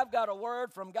telling you, I've got a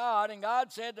word from God, and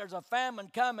God said there's a famine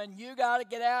coming. You got to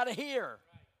get out of here.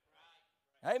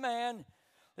 Amen.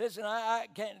 Listen, I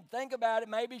can't think about it.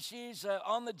 Maybe she's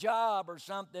on the job or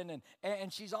something,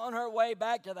 and she's on her way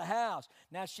back to the house.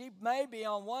 Now, she may be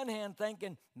on one hand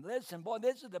thinking, listen, boy,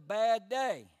 this is a bad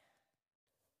day.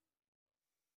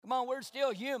 Come on, we're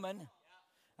still human.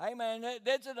 Amen.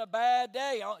 This is a bad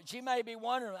day. She may be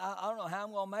wondering, I don't know how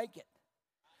I'm going to make it.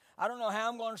 I don't know how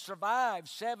I'm going to survive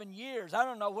 7 years. I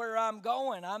don't know where I'm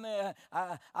going. I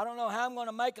don't know how I'm going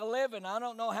to make a living. I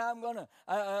don't know how I'm going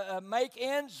to make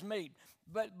ends meet.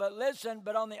 But listen,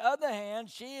 but on the other hand,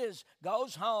 she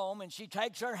goes home and she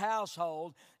takes her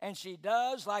household and she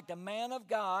does like the man of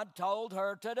God told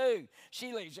her to do.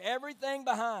 She leaves everything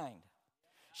behind.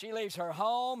 She leaves her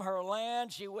home, her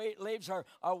land. She leaves her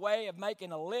way of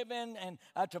making a living and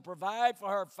to provide for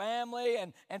her family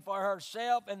and for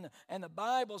herself. And the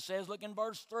Bible says, look in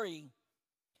verse 3,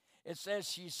 it says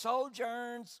she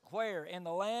sojourns where? In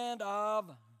the land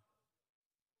of...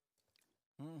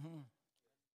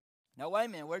 Now, wait a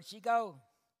minute. Where'd she go?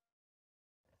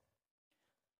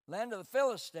 Land of the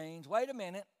Philistines. Wait a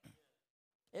minute.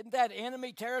 Isn't that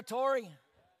enemy territory?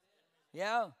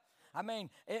 Yeah. I mean,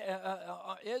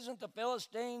 isn't the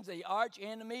Philistines the arch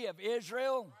enemy of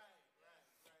Israel?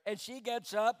 And she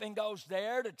gets up and goes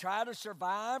there to try to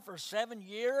survive for 7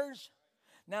 years.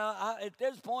 Now, at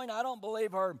this point, I don't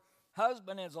believe her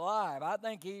husband is alive. I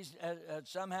think he's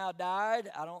somehow died.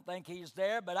 I don't think he's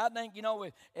there. But I think,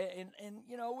 you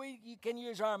can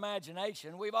use our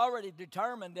imagination. We've already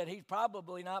determined that he's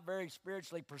probably not very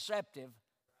spiritually perceptive.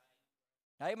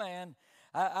 Amen.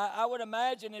 I would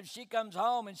imagine if she comes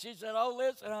home and she said, oh,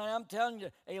 listen, I'm telling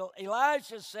you,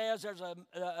 Elisha says there's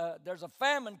a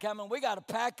famine coming. We got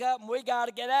to pack up and we got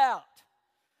to get out.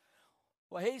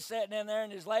 Well, he's sitting in there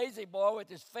in his lazy boy with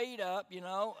his feet up,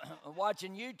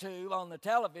 watching YouTube on the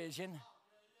television.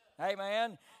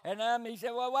 Amen. And he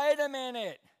said, well, wait a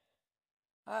minute.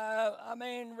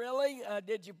 Really?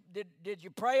 Did you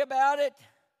pray about it?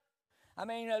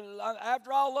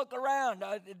 After all, look around.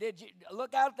 Did you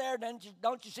look out there?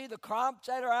 Don't you see the crops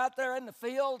that are out there in the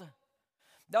field?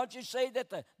 Don't you see that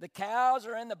the cows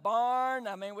are in the barn?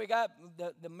 We got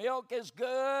the milk is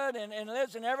good, and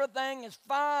listen, everything is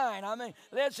fine.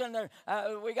 Listen,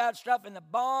 we got stuff in the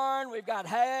barn. We've got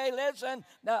hay. Listen,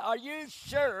 now, are you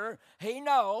sure he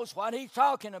knows what he's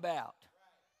talking about?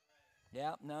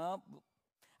 Yeah, no,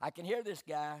 I can hear this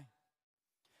guy.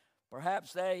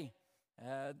 Perhaps they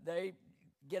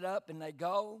get up and they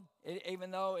go,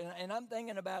 even though, and I'm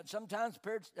thinking about sometimes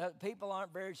people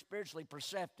aren't very spiritually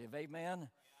perceptive. Amen.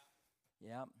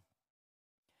 Yeah.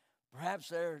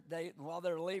 Perhaps while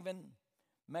they're leaving,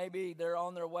 maybe they're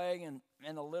on their way,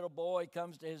 and the little boy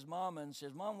comes to his mom and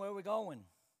says, Mom, where are we going?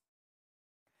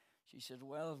 She says,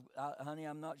 well, honey,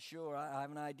 I'm not sure. I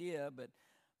have an idea,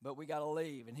 but we got to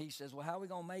leave. And he says, well, how are we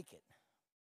going to make it?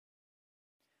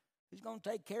 Who's going to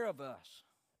take care of us?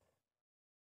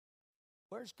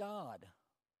 Where's God?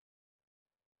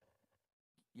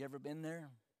 You ever been there?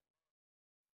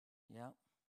 Yeah.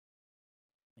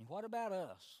 What about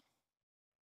us?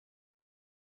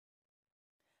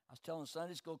 I was telling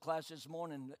Sunday school class this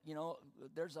morning,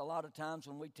 there's a lot of times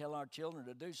when we tell our children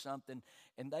to do something,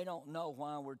 and they don't know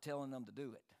why we're telling them to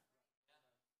do it.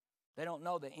 They don't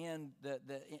know the end,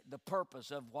 the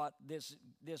purpose of what this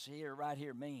right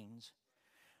here means.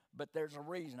 But there's a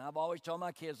reason. I've always told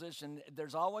my kids, listen,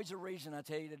 there's always a reason I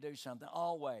tell you to do something,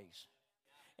 always.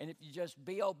 And if you just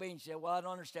be obedient, you say, well, I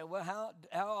don't understand. Well, how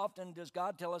often does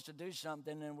God tell us to do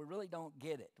something and we really don't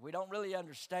get it? We don't really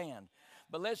understand.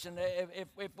 But listen, if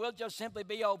we'll just simply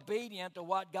be obedient to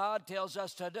what God tells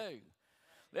us to do.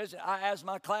 Listen, I asked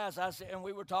my class, I said, and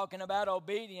we were talking about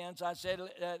obedience. I said,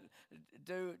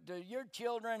 do your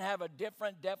children have a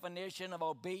different definition of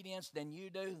obedience than you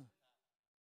do?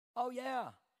 Oh, yeah.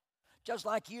 Just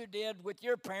like you did with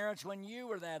your parents when you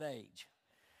were that age.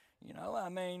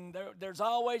 There's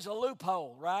always a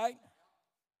loophole, right?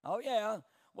 Oh, yeah.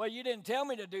 Well, you didn't tell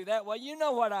me to do that. Well, you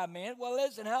know what I meant. Well,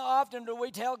 listen, how often do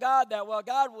we tell God that? Well,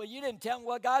 God, you didn't tell me.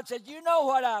 Well, God said, you know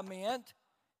what I meant.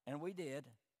 And we did.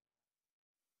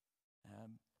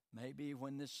 Maybe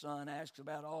when this son asks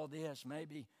about all this,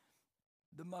 maybe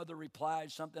the mother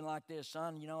replies something like this,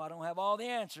 son, I don't have all the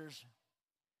answers.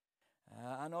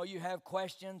 I know you have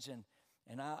questions,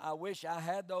 and I wish I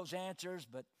had those answers,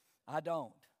 but I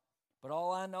don't. But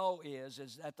all I know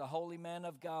is that the holy man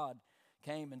of God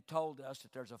came and told us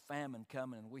that there's a famine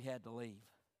coming and we had to leave.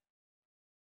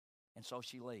 And so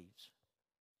she leaves.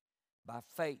 By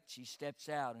faith, she steps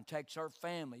out and takes her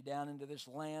family down into this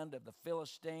land of the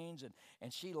Philistines,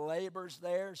 and she labors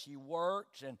there. She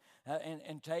works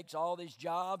and takes all these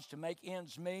jobs to make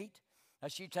ends meet.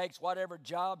 She takes whatever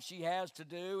job she has to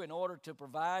do in order to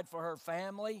provide for her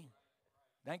family.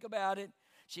 Think about it.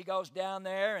 She goes down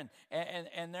there,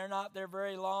 and they're not there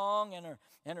very long, and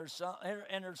her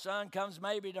son comes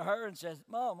maybe to her and says,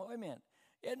 "Mom, wait a minute,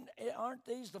 aren't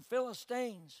these the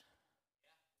Philistines?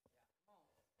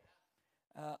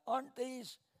 Aren't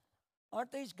these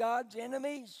God's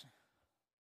enemies?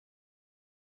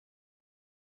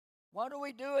 What are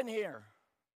we doing here?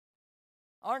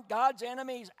 Aren't God's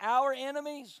enemies our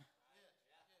enemies?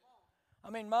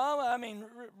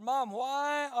 Mom,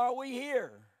 why are we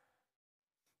here?"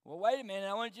 Well, wait a minute.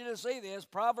 I want you to see this.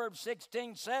 Proverbs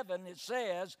 16:7, it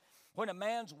says, "When a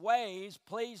man's ways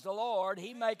please the Lord,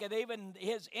 he maketh even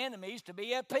his enemies to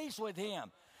be at peace with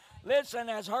him." Listen,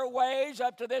 has her ways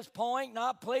up to this point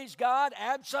not pleased God?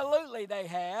 Absolutely they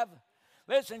have.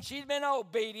 Listen, she's been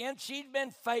obedient. She's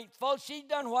been faithful. She's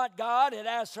done what God had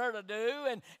asked her to do.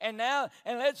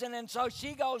 And so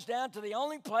she goes down to the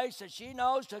only place that she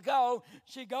knows to go.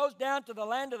 She goes down to the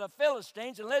land of the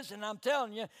Philistines. And listen, I'm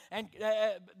telling you, and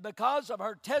because of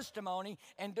her testimony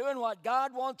and doing what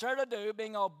God wants her to do,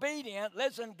 being obedient,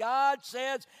 listen, God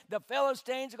says the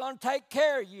Philistines are going to take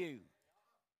care of you.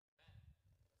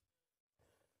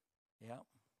 Yeah.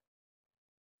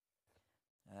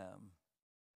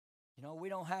 We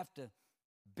don't have to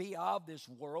be of this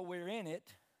world. We're in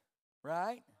it,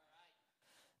 right?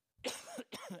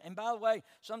 And by the way,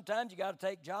 sometimes you got to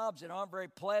take jobs that aren't very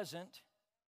pleasant.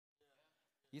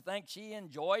 You think she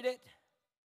enjoyed it?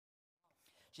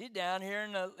 She's down here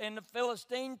in the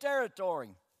Philistine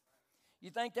territory. You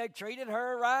think they treated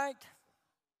her right?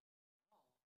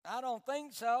 I don't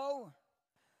think so.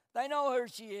 They know who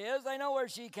she is. They know where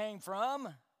she came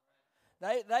from.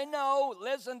 They know,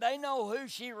 listen, they know who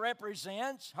she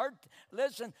represents.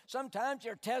 Listen, sometimes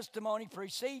your testimony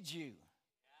precedes you.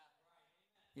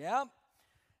 Yeah.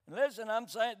 And listen, I'm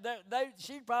saying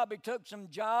she probably took some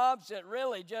jobs that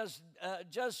really just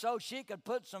so she could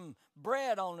put some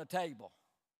bread on the table.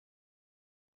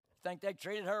 Think they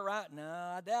treated her right? No,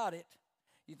 I doubt it.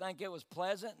 You think it was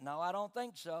pleasant? No, I don't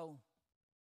think so.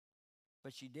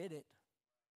 But she did it.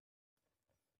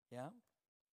 Yeah.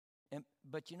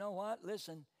 But you know what?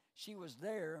 Listen, she was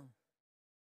there,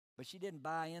 but she didn't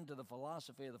buy into the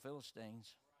philosophy of the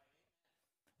Philistines.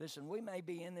 Listen, we may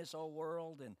be in this old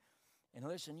world, and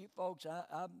listen, you folks,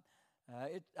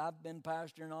 I've been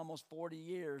pastoring almost 40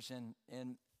 years,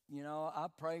 and I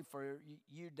pray for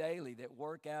you daily that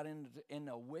work out in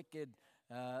a wicked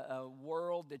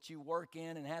world that you work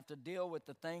in and have to deal with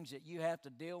the things that you have to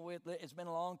deal with. It's been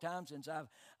a long time since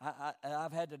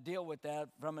I've had to deal with that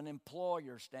from an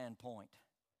employer standpoint.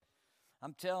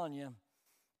 I'm telling you,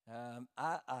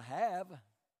 I have.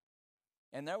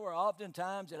 And there were often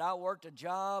times that I worked a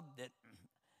job that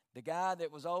the guy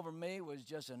that was over me was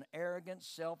just an arrogant,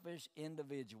 selfish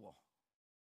individual.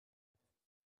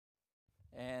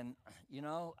 And,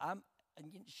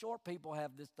 short people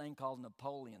have this thing called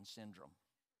Napoleon syndrome.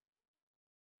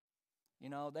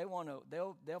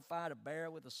 They'll fight a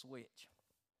bear with a switch.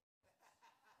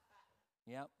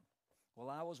 Yep. Well,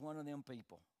 I was one of them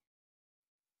people.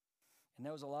 And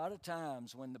there was a lot of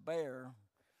times when the bear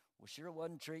sure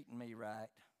wasn't treating me right.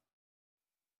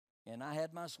 And I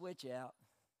had my switch out.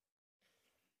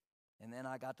 And then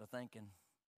I got to thinking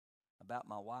about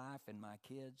my wife and my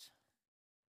kids.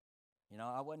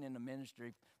 I wasn't in the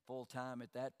ministry full time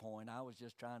at that point. I was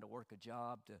just trying to work a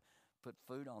job to put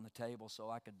food on the table so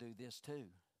I could do this too.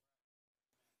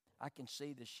 I can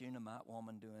see the Shunammite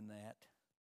woman doing that.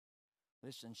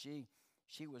 Listen,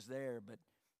 she was there, but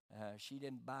she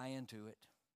didn't buy into it.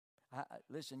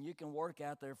 Listen, you can work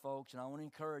out there, folks, and I want to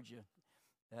encourage you.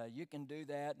 You can do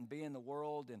that and be in the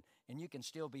world, and you can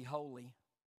still be holy.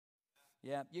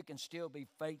 Yeah, you can still be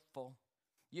faithful.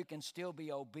 You can still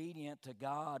be obedient to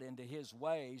God and to His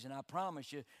ways. And I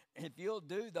promise you, if you'll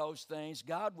do those things,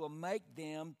 God will make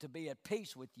them to be at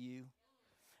peace with you.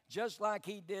 Just like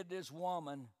He did this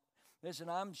woman. Listen,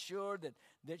 I'm sure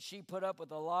that she put up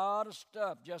with a lot of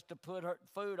stuff just to put her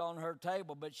food on her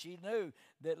table. But she knew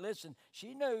that, listen,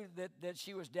 she knew that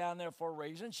she was down there for a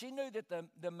reason. She knew that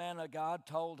the man of God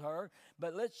told her.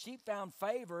 But she found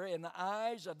favor in the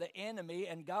eyes of the enemy,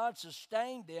 and God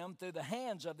sustained them through the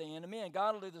hands of the enemy. And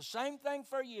God will do the same thing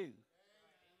for you.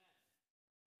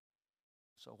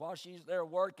 So while she's there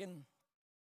working,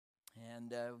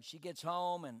 and she gets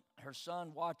home, and her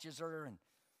son watches her,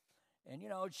 and you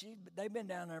know, they've been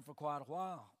down there for quite a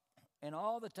while. And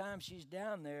all the time she's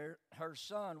down there, her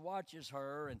son watches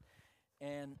her,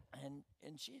 and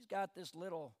she's got this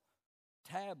little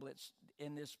tablets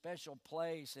in this special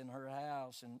place in her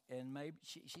house, and maybe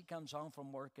she comes home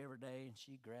from work every day, and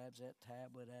she grabs that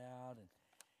tablet out, and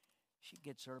she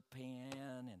gets her pen,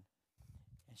 and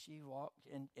she walks,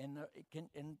 and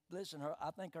listen,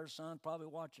 I think her son's probably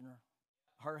watching her.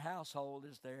 Her household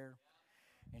is there,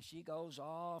 and she goes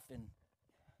off, and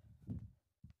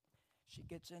she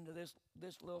gets into this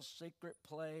little secret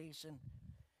place,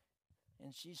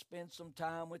 and she spends some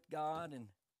time with God,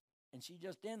 and she's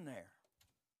just in there.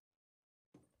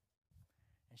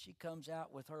 And she comes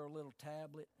out with her little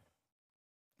tablet,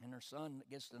 and her son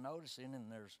gets to noticing,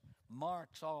 and there's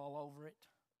marks all over it.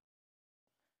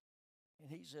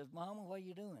 And he says, "Mama, what are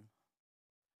you doing?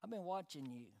 I've been watching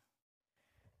you.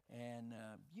 And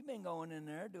you've been going in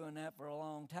there doing that for a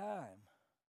long time."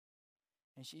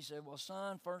 And she said, "Well,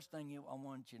 son, first thing I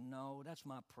want you to know, that's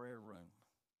my prayer room."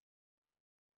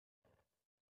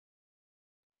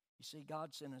 You see,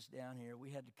 God sent us down here. We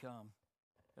had to come.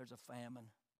 There's a famine.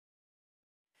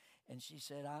 And she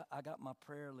said, I got my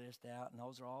prayer list out, and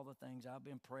those are all the things I've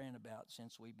been praying about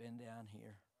since we've been down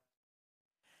here.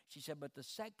 She said, but the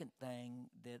second thing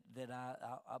that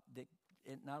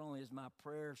it not only is my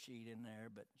prayer sheet in there,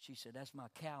 but she said, that's my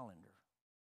calendar.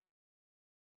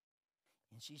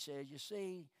 And she said, you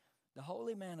see, the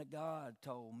holy man of God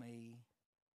told me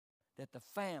that the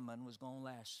famine was going to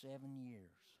last 7 years.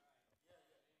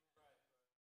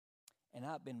 And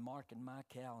I've been marking my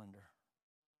calendar.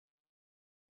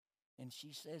 And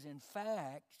she says, in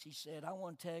fact, she said, I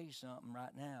want to tell you something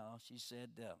right now. She said,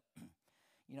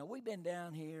 you know, we've been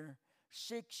down here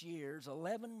 6 years,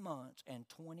 11 months, and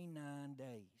 29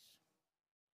 days.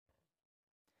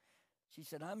 She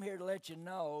said, I'm here to let you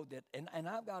know that, and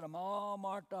I've got them all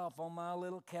marked off on my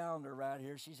little calendar right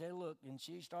here. She said, look, and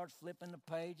she starts flipping the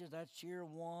pages. That's year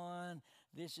 1.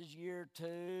 This is year 2.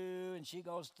 And she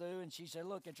goes through, and she said,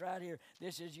 look, it's right here.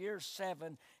 This is year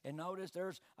 7. And notice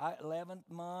there's 11th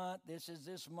month. This is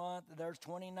this month. There's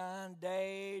 29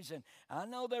 days. And I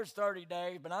know there's 30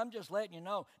 days, but I'm just letting you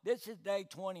know, this is day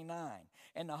 29.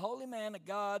 And the holy man of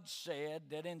God said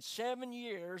that in 7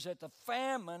 years that the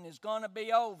famine is going to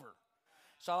be over.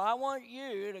 So I want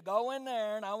you to go in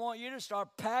there, and I want you to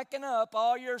start packing up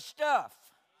all your stuff.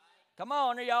 Come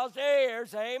on, are y'all's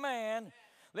ears? Amen.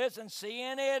 Listen,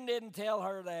 CNN didn't tell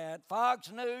her that.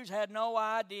 Fox News had no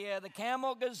idea. The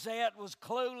Camel Gazette was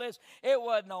clueless. It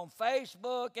wasn't on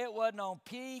Facebook. It wasn't on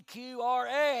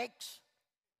PQRX.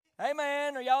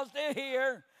 Amen. Are y'all still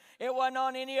here? It wasn't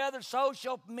on any other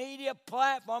social media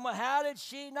platform. Well, how did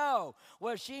she know?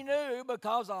 Well, she knew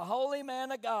because a holy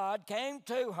man of God came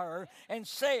to her and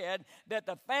said that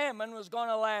the famine was going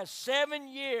to last 7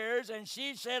 years. And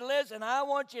she said, listen, I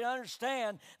want you to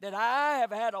understand that I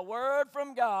have had a word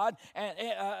from God, and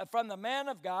from the man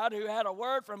of God who had a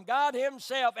word from God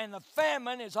himself, and the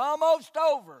famine is almost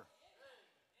over.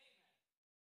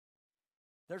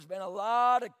 There's been a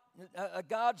lot of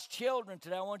God's children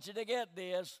today, I want you to get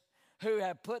this, who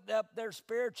have put up their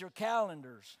spiritual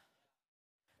calendars.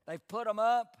 They've put them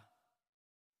up.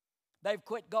 They've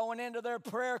quit going into their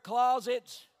prayer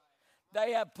closets.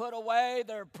 They have put away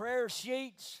their prayer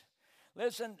sheets.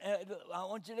 Listen, I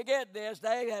want you to get this.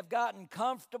 They have gotten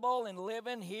comfortable in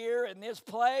living here in this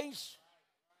place.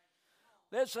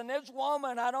 Listen, this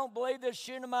woman, I don't believe this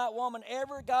Shunammite woman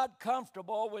ever got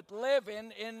comfortable with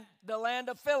living in the land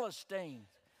of Philistine.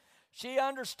 She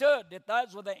understood that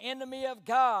those were the enemy of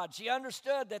God. She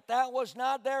understood that that was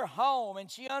not their home. And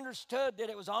she understood that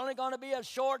it was only going to be a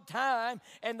short time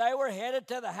and they were headed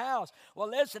to the house. Well,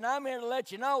 listen, I'm here to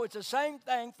let you know it's the same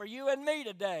thing for you and me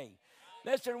today.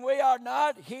 Listen, we are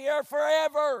not here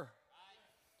forever.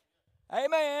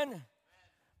 Amen.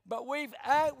 But we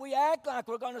act like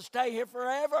we're going to stay here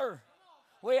forever.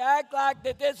 We act like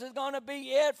that this is going to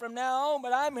be it from now on,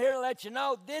 but I'm here to let you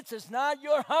know this is not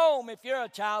your home if you're a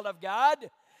child of God.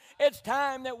 It's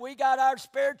time that we got our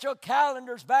spiritual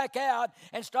calendars back out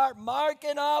and start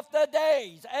marking off the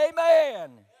days.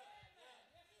 Amen.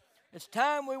 It's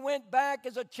time we went back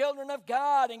as a children of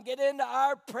God and get into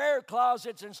our prayer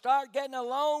closets and start getting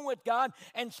alone with God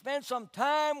and spend some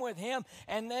time with Him,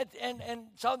 and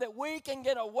so that we can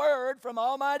get a word from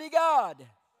Almighty God.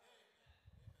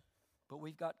 But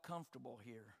we've got comfortable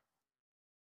here.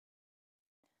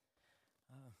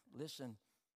 Listen,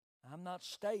 I'm not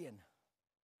staying.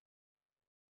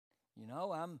 You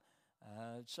know, I'm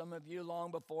some of you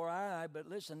long before but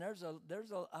listen, there's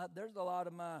a lot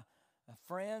of my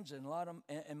friends and a lot of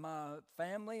and my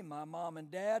family, my mom and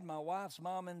dad, my wife's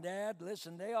mom and dad,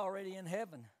 listen, they already in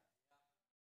heaven.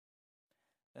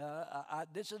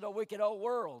 This is a wicked old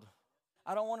world.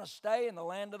 I don't want to stay in the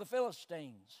land of the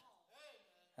Philistines.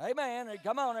 Amen.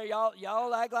 Come on,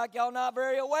 y'all act like y'all not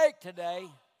very awake today.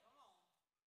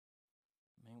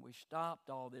 I mean, we stopped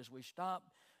all this. We stopped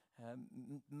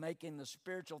making the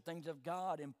spiritual things of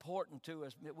God important to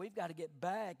us. We've got to get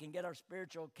back and get our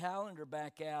spiritual calendar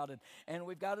back out, and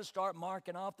we've got to start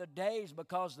marking off the days,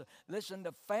 because, listen,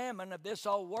 the famine of this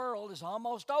old world is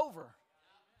almost over.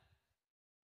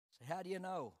 So how do you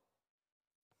know?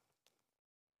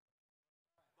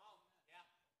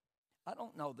 I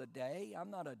don't know the day.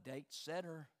 I'm not a date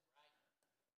setter,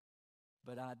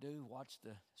 but I do watch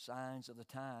the signs of the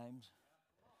times.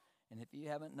 And if you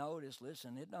haven't noticed,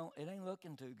 listen, it ain't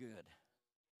looking too good.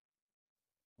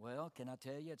 Well, can I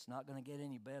tell you, it's not going to get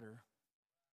any better.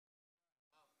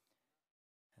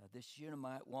 This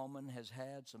Shunammite woman has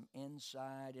had some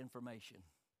inside information.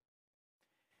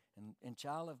 And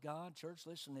child of God, church,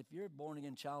 listen, if you're a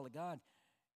born-again child of God,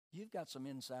 you've got some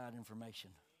inside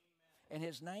information. And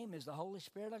His name is the Holy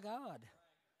Spirit of God.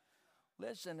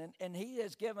 Listen, and He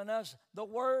has given us the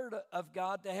Word of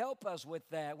God to help us with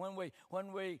that. When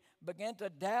we begin to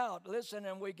doubt, listen,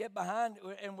 and we get behind,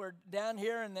 and we're down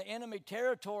here in the enemy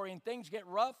territory and things get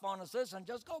rough on us, listen,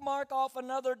 just go mark off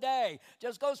another day.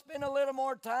 Just go spend a little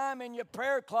more time in your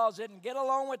prayer closet and get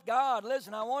along with God.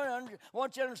 Listen, I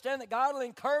want you to understand that God will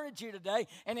encourage you today,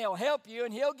 and He'll help you,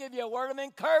 and He'll give you a word of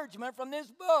encouragement from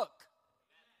this book.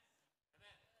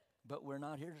 But we're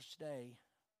not here to stay.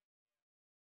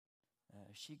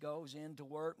 She goes into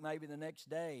work maybe the next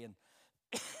day, and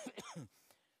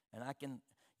and I can,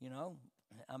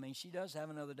 she does have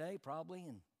another day probably,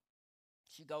 and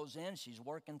she goes in, she's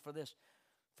working for this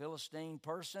Philistine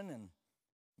person, and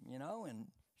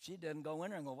she doesn't go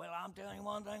in there and go, well, I'm telling you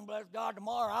one thing, bless God,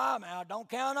 tomorrow I'm out. Don't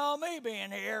count on me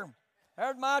being here.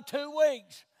 There's my 2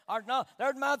 weeks. Or no,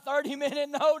 there's my 30-minute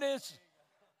notice.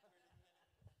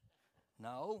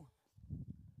 No.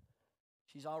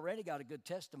 She's already got a good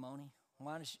testimony.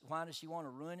 Why does she want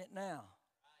to ruin it now?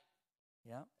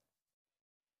 Yeah.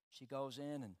 She goes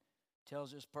in and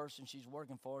tells this person she's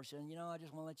working for, she says, I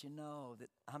just want to let you know that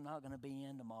I'm not going to be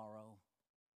in tomorrow.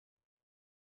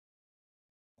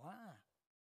 Why?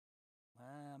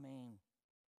 I mean,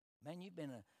 man, you've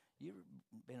been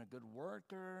a good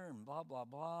worker and blah, blah,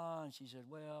 blah. And she said,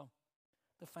 well,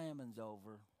 the famine's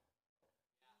over.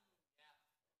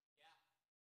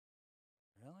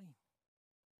 Really?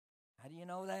 How do you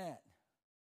know that?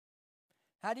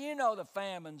 How do you know the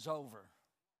famine's over?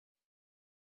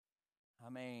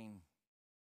 I mean,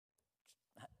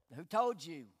 who told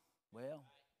you? Well,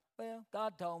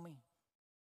 God told me.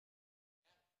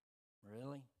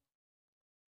 Really?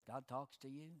 God talks to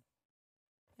you?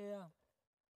 Yeah.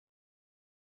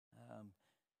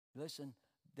 Listen,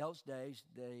 those days,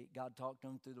 God talked to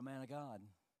them through the man of God.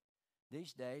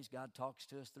 These days, God talks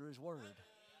to us through His Word.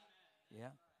 Yeah.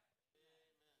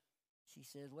 She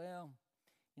said, well,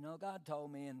 God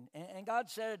told me, and God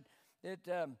said that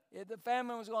the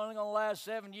famine was only going to last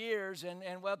 7 years, and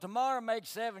tomorrow makes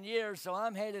 7 years, so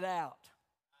I'm headed out.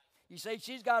 You see,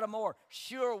 she's got a more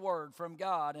sure word from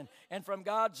God and from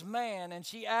God's man, and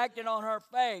she acted on her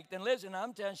faith. And listen,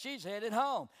 I'm telling you, she's headed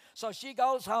home. So she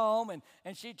goes home,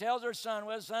 and she tells her son,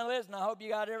 well, son, listen, I hope you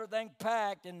got everything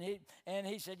packed. And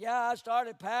he said, yeah, I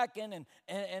started packing,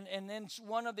 and then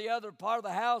one of the other part of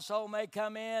the household may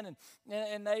come in,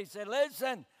 and they said,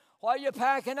 listen, what are you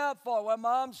packing up for? Well,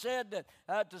 Mom said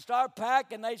that, to start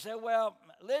packing. They said, well,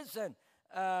 listen,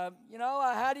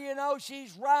 how do you know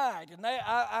she's right? And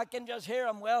I can just hear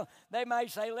them. Well, they may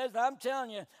say, listen, I'm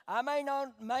telling you, I may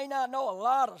not know a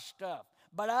lot of stuff,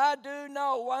 but I do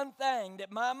know one thing,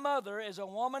 that my mother is a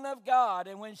woman of God,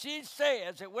 and when she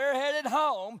says that we're headed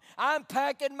home, I'm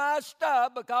packing my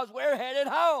stuff because we're headed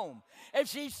home. If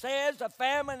she says the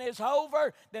famine is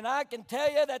over, then I can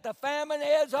tell you that the famine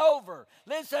is over.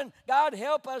 Listen, God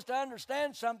help us to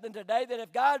understand something today, that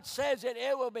if God says it,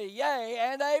 it will be yea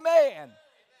and amen.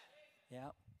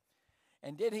 Yeah.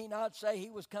 And did He not say He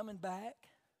was coming back?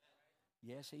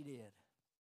 Yes, He did.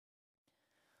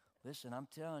 Listen, I'm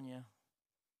telling you,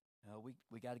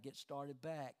 we got to get started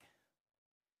back.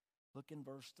 Look in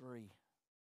verse 3.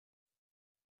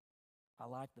 I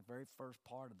like the very first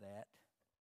part of that.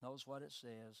 Notice what it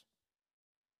says.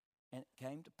 And it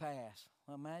came to pass.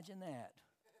 Well, imagine that.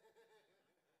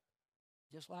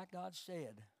 Just like God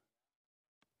said.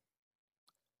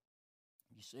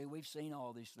 You see, we've seen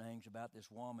all these things about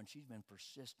this woman. She's been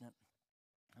persistent.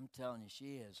 I'm telling you,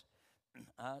 she is.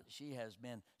 She has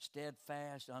been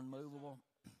steadfast, unmovable.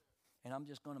 And I'm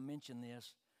just going to mention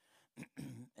this,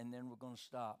 and then we're going to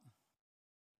stop.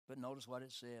 But notice what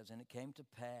it says. And it came to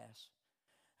pass,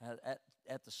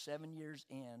 at the 7 years'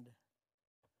 end,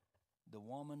 the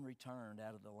woman returned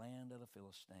out of the land of the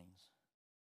Philistines.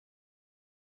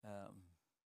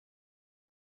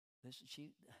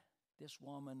 This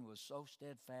woman was so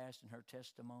steadfast in her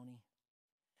testimony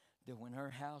that when her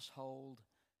household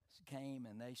came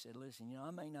and they said, listen, you know,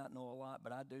 I may not know a lot,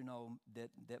 but I do know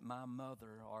that my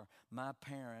mother or my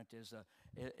parent is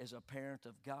a parent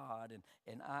of God,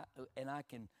 and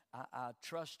I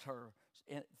trust her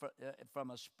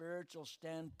from a spiritual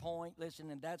standpoint. Listen,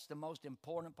 and that's the most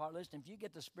important part. Listen, if you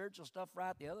get the spiritual stuff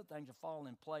right, the other things will fall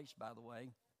in place, by the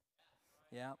way.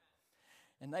 Yeah.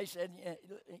 And they said,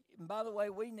 and by the way,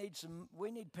 we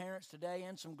need parents today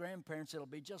and some grandparents that'll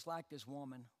be just like this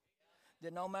woman.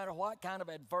 That no matter what kind of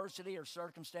adversity or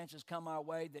circumstances come our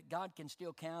way, that God can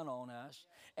still count on us.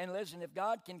 And listen, if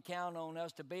God can count on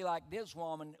us to be like this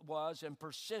woman was and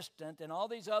persistent and all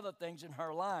these other things in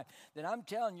her life, then I'm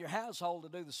telling your household to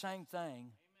do the same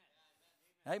thing.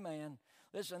 Amen.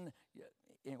 Listen,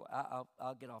 anyway,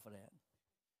 I'll get off of that.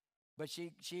 But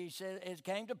she said it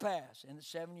came to pass in the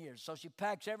 7 years. So she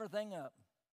packs everything up.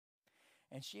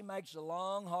 And she makes a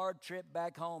long, hard trip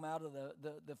back home out of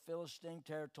the Philistine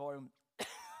territory.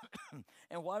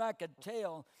 And what I could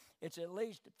tell, it's at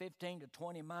least 15 to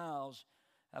 20 miles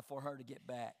for her to get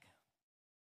back.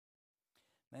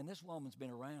 Man, this woman's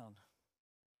been around.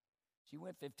 She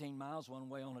went 15 miles one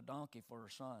way on a donkey for her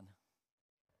son.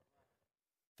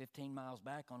 15 miles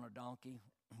back on her donkey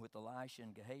with Elisha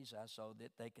and Gehazi so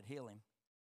that they could heal him.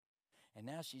 And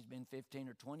now she's been 15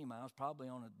 or 20 miles, probably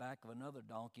on the back of another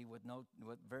donkey with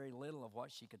very little of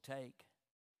what she could take.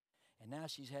 And now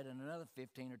she's heading another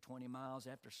 15 or 20 miles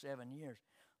after 7 years.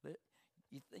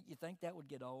 You think that would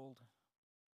get old?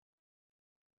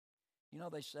 You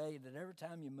know, they say that every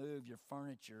time you move, your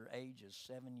furniture ages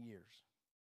 7 years.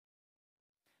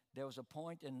 There was a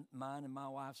point in mine and my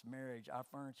wife's marriage, our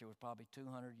furniture was probably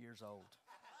 200 years old.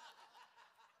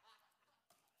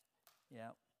 Yeah.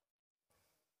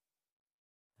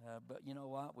 But you know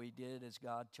what? We did as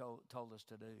God told us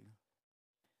to do.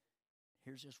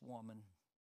 Here's this woman.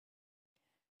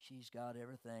 She's got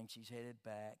everything. She's headed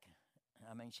back.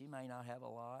 I mean, she may not have a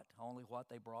lot, only what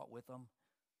they brought with them,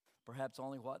 perhaps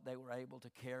only what they were able to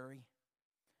carry.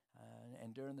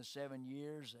 And during the 7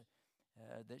 years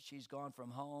that she's gone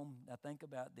from home, now think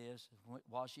about this.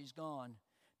 While she's gone,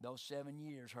 those 7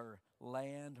 years, her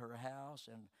land, her house,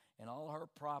 and all her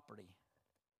property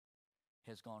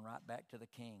has gone right back to the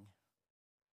king,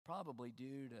 probably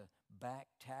due to back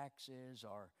taxes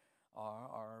or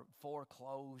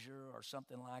foreclosure or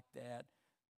something like that,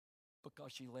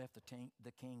 because she left,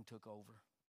 the king took over.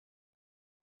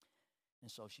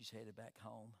 And so she's headed back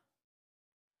home.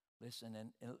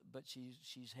 Listen, but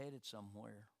she's headed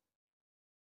somewhere.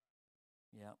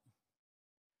 Yep.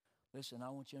 Listen, I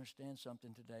want you to understand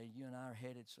something today. You and I are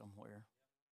headed somewhere.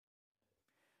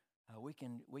 We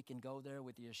can go there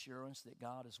with the assurance that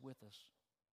God is with us,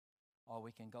 or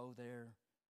we can go there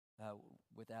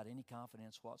without any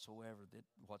confidence whatsoever that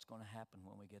what's going to happen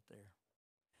when we get there.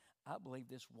 I believe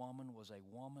this woman was a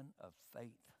woman of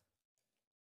faith.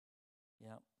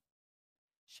 Yep.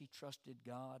 She trusted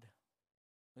God.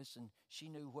 Listen, she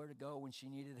knew where to go when she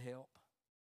needed help,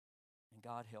 and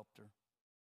God helped her.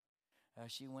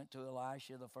 She went to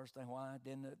Elisha the first thing. Why?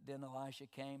 Then Elisha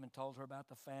came and told her about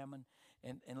the famine.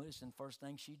 And listen, first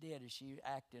thing she did is she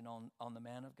acted on the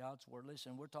man of God's word.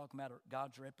 Listen, we're talking about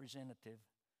God's representative.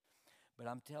 But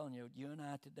I'm telling you, you and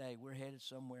I today, we're headed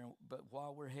somewhere. But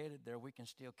while we're headed there, we can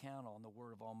still count on the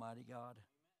word of Almighty God.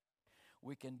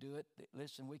 We can do it,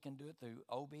 listen, we can do it through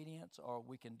obedience, or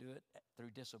we can do it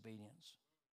through disobedience.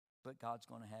 But God's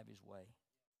going to have his way.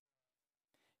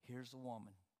 Here's the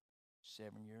woman,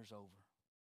 7 years over.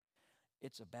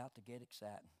 It's about to get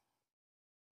exciting.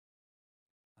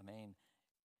 I mean,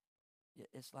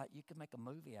 it's like you can make a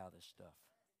movie out of this stuff.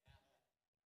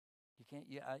 You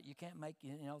can't make,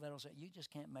 that'll say, you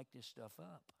just can't make this stuff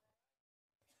up.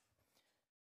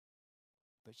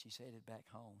 But she's headed back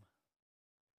home.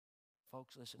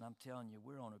 Folks, listen, I'm telling you,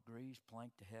 we're on a greased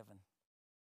plank to heaven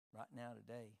right now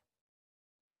today.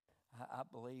 I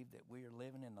believe that we are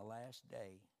living in the last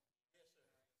day.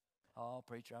 Oh,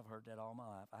 preacher, I've heard that all my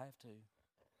life. I have too.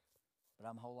 But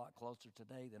I'm a whole lot closer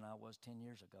today than I was 10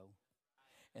 years ago.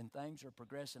 And things are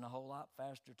progressing a whole lot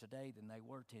faster today than they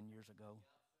were 10 years ago.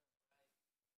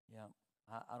 Yeah,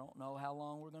 I don't know how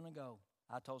long we're going to go.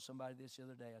 I told somebody this the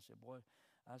other day. I said, boy,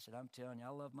 I'm telling you, I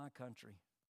love my country,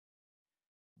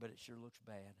 but it sure looks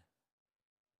bad.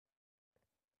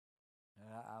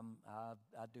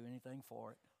 I'd do anything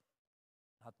for it.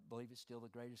 I believe it's still the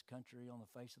greatest country on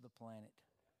the face of the planet.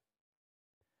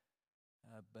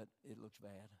 But it looks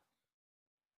bad.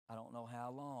 I don't know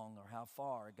how long or how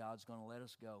far God's going to let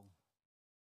us go.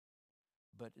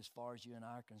 But as far as you and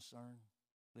I are concerned,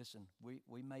 listen,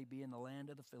 we may be in the land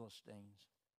of the Philistines,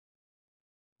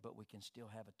 but we can still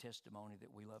have a testimony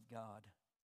that we love God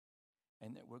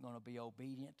and that we're going to be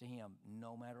obedient to Him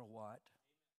no matter what.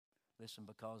 Listen,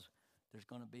 because there's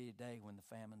going to be a day when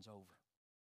the famine's over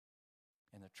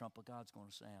and the trump of God's going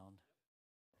to sound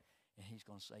and He's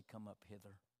going to say, come up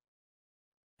hither.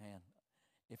 And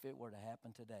if it were to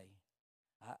happen today,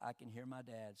 I can hear my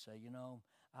dad say, you know,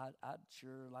 I'd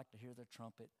sure like to hear the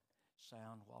trumpet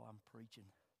sound while I'm preaching.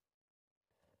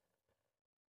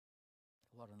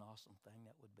 What an awesome thing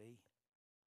that would be.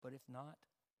 But if not,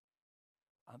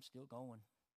 I'm still going.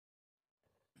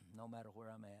 No matter where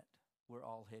I'm at, we're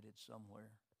all headed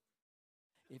somewhere.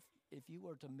 If you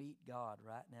were to meet God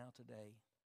right now today,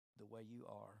 the way you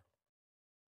are,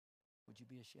 would you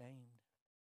be ashamed?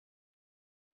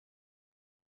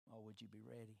 Or would you be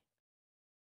ready?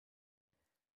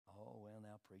 Oh, well,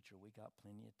 now, preacher, we got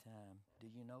plenty of time. Do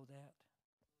you know that?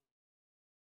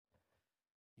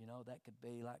 You know, that could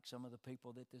be like some of the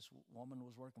people that this woman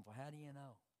was working for. How do you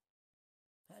know?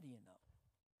 How do you know?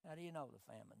 How do you know the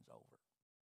famine's over?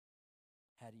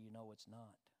 How do you know it's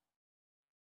not?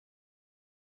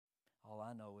 All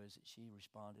I know is that she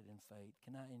responded in faith.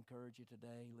 Can I encourage you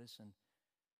today? Listen,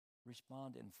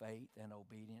 respond in faith and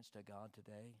obedience to God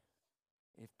today.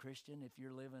 If Christian, if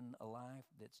you're living a life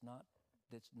that's not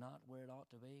where it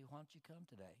ought to be, why don't you come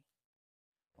today?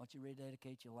 Why don't you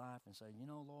rededicate your life and say, you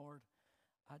know, Lord,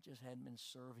 I just hadn't been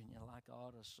serving you like I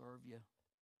ought to serve you,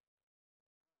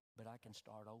 but I can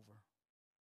start over.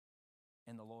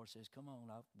 And the Lord says, come on,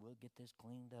 we'll get this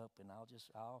cleaned up, and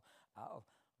I'll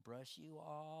brush you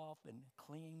off and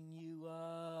clean you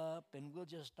up, and we'll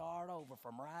just start over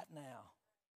from right now.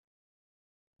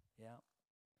 Yeah,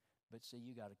 but see,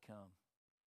 you got to come.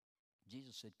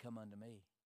 Jesus said, come unto me.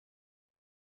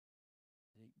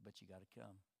 But you got to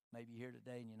come. Maybe you're here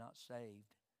today and you're not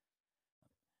saved.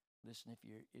 Listen, if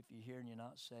you're here and you're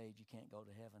not saved, you can't go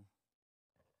to heaven.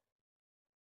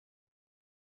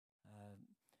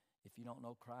 If you don't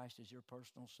know Christ as your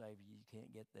personal Savior, you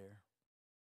can't get there.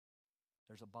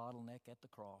 There's a bottleneck at the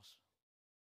cross.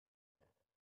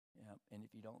 Yeah, and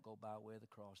if you don't go by way of the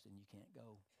cross, then you can't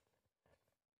go.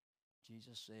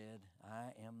 Jesus said,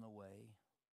 I am the way.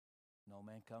 No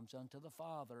man comes unto the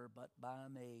Father but by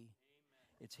me.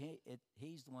 Amen.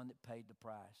 He's the one that paid the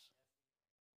price.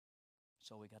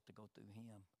 So we got to go through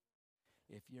Him.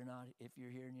 If you're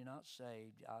here and you're not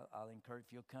saved, I'll encourage,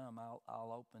 if you'll come,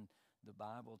 I'll open the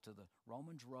Bible to the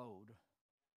Romans Road,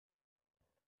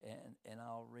 and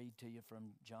I'll read to you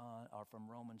from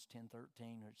Romans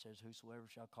 10:13, where it says, whosoever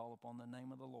shall call upon the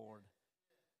name of the Lord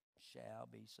shall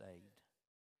be saved.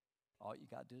 All you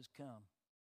got to do is come.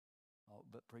 Oh,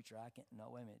 but preacher, I can't. No,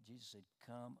 wait a minute. Jesus said,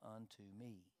 come unto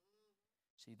me.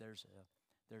 See, there's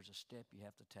a step you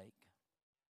have to take,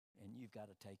 and you've got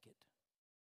to take it.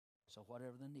 So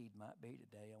whatever the need might be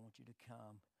today, I want you to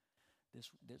come. This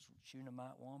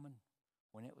Shunammite woman,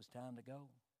 when it was time to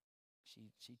go,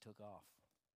 she took off.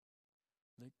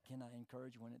 Look, can I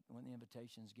encourage you when the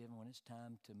invitation is given, when it's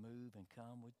time to move and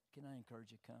come, can I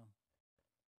encourage you to come?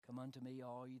 Come unto me,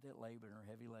 all ye that labor and are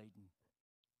heavy laden.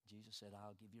 Jesus said,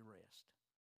 I'll give you rest.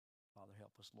 Father,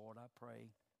 help us, Lord. I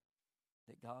pray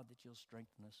that, God, that you'll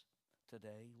strengthen us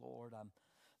today. Lord, I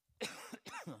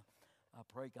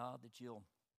pray, God, that you'll,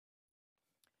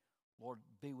 Lord,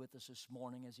 be with us this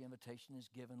morning as the invitation is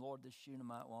given. Lord, this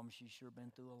Shunammite woman, she's sure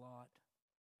been through a lot.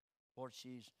 Lord,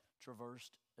 she's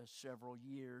traversed several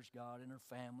years, God, in her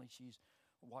family. She's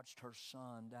watched her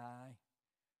son die.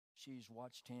 She's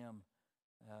watched him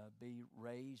be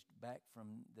raised back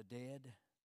from the dead.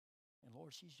 And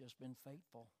Lord, she's just been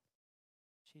faithful.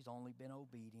 She's only been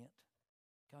obedient.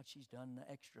 God, she's done the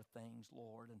extra things,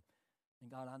 Lord. And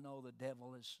God, I know the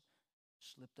devil has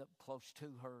slipped up close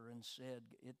to her and said,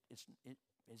 is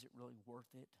it really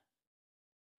worth it?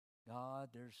 God,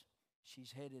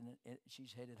 she's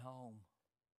headed home.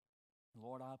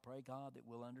 Lord, I pray, God, that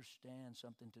we'll understand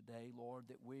something today, Lord,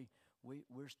 that we're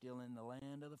still in the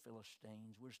land of the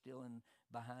Philistines. We're still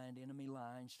behind enemy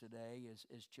lines today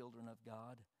as children of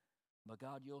God. But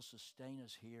God, you'll sustain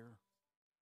us here.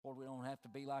 Lord, we don't have to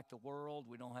be like the world.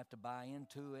 We don't have to buy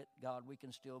into it. God, we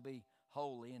can still be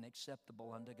holy and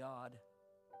acceptable unto God.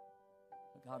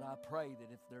 But God, I pray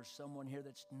that if there's someone here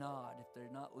that's not, if they're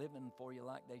not living for you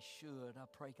like they should, I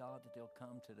pray, God, that they'll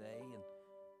come today and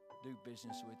do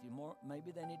business with you.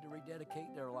 Maybe they need to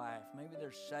rededicate their life. Maybe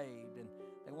they're saved and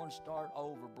they want to start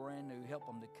over brand new. Help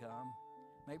them to come.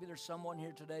 Maybe there's someone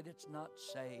here today that's not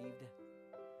saved.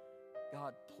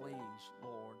 God, please,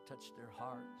 Lord, touch their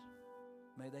hearts.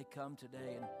 May they come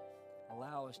today and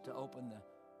allow us to open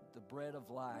the bread of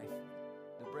life,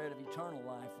 the bread of eternal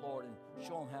life, Lord, and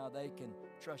show them how they can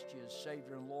trust you as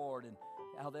Savior and Lord, and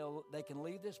how they can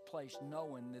leave this place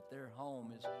knowing that their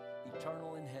home is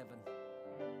eternal in heaven.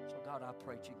 So, God, I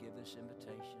pray that you give this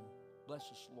invitation. Bless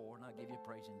us, Lord, and I give you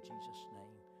praise in Jesus'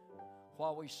 name.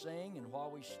 While we sing and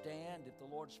while we stand, if the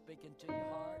Lord's speaking to your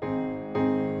heart,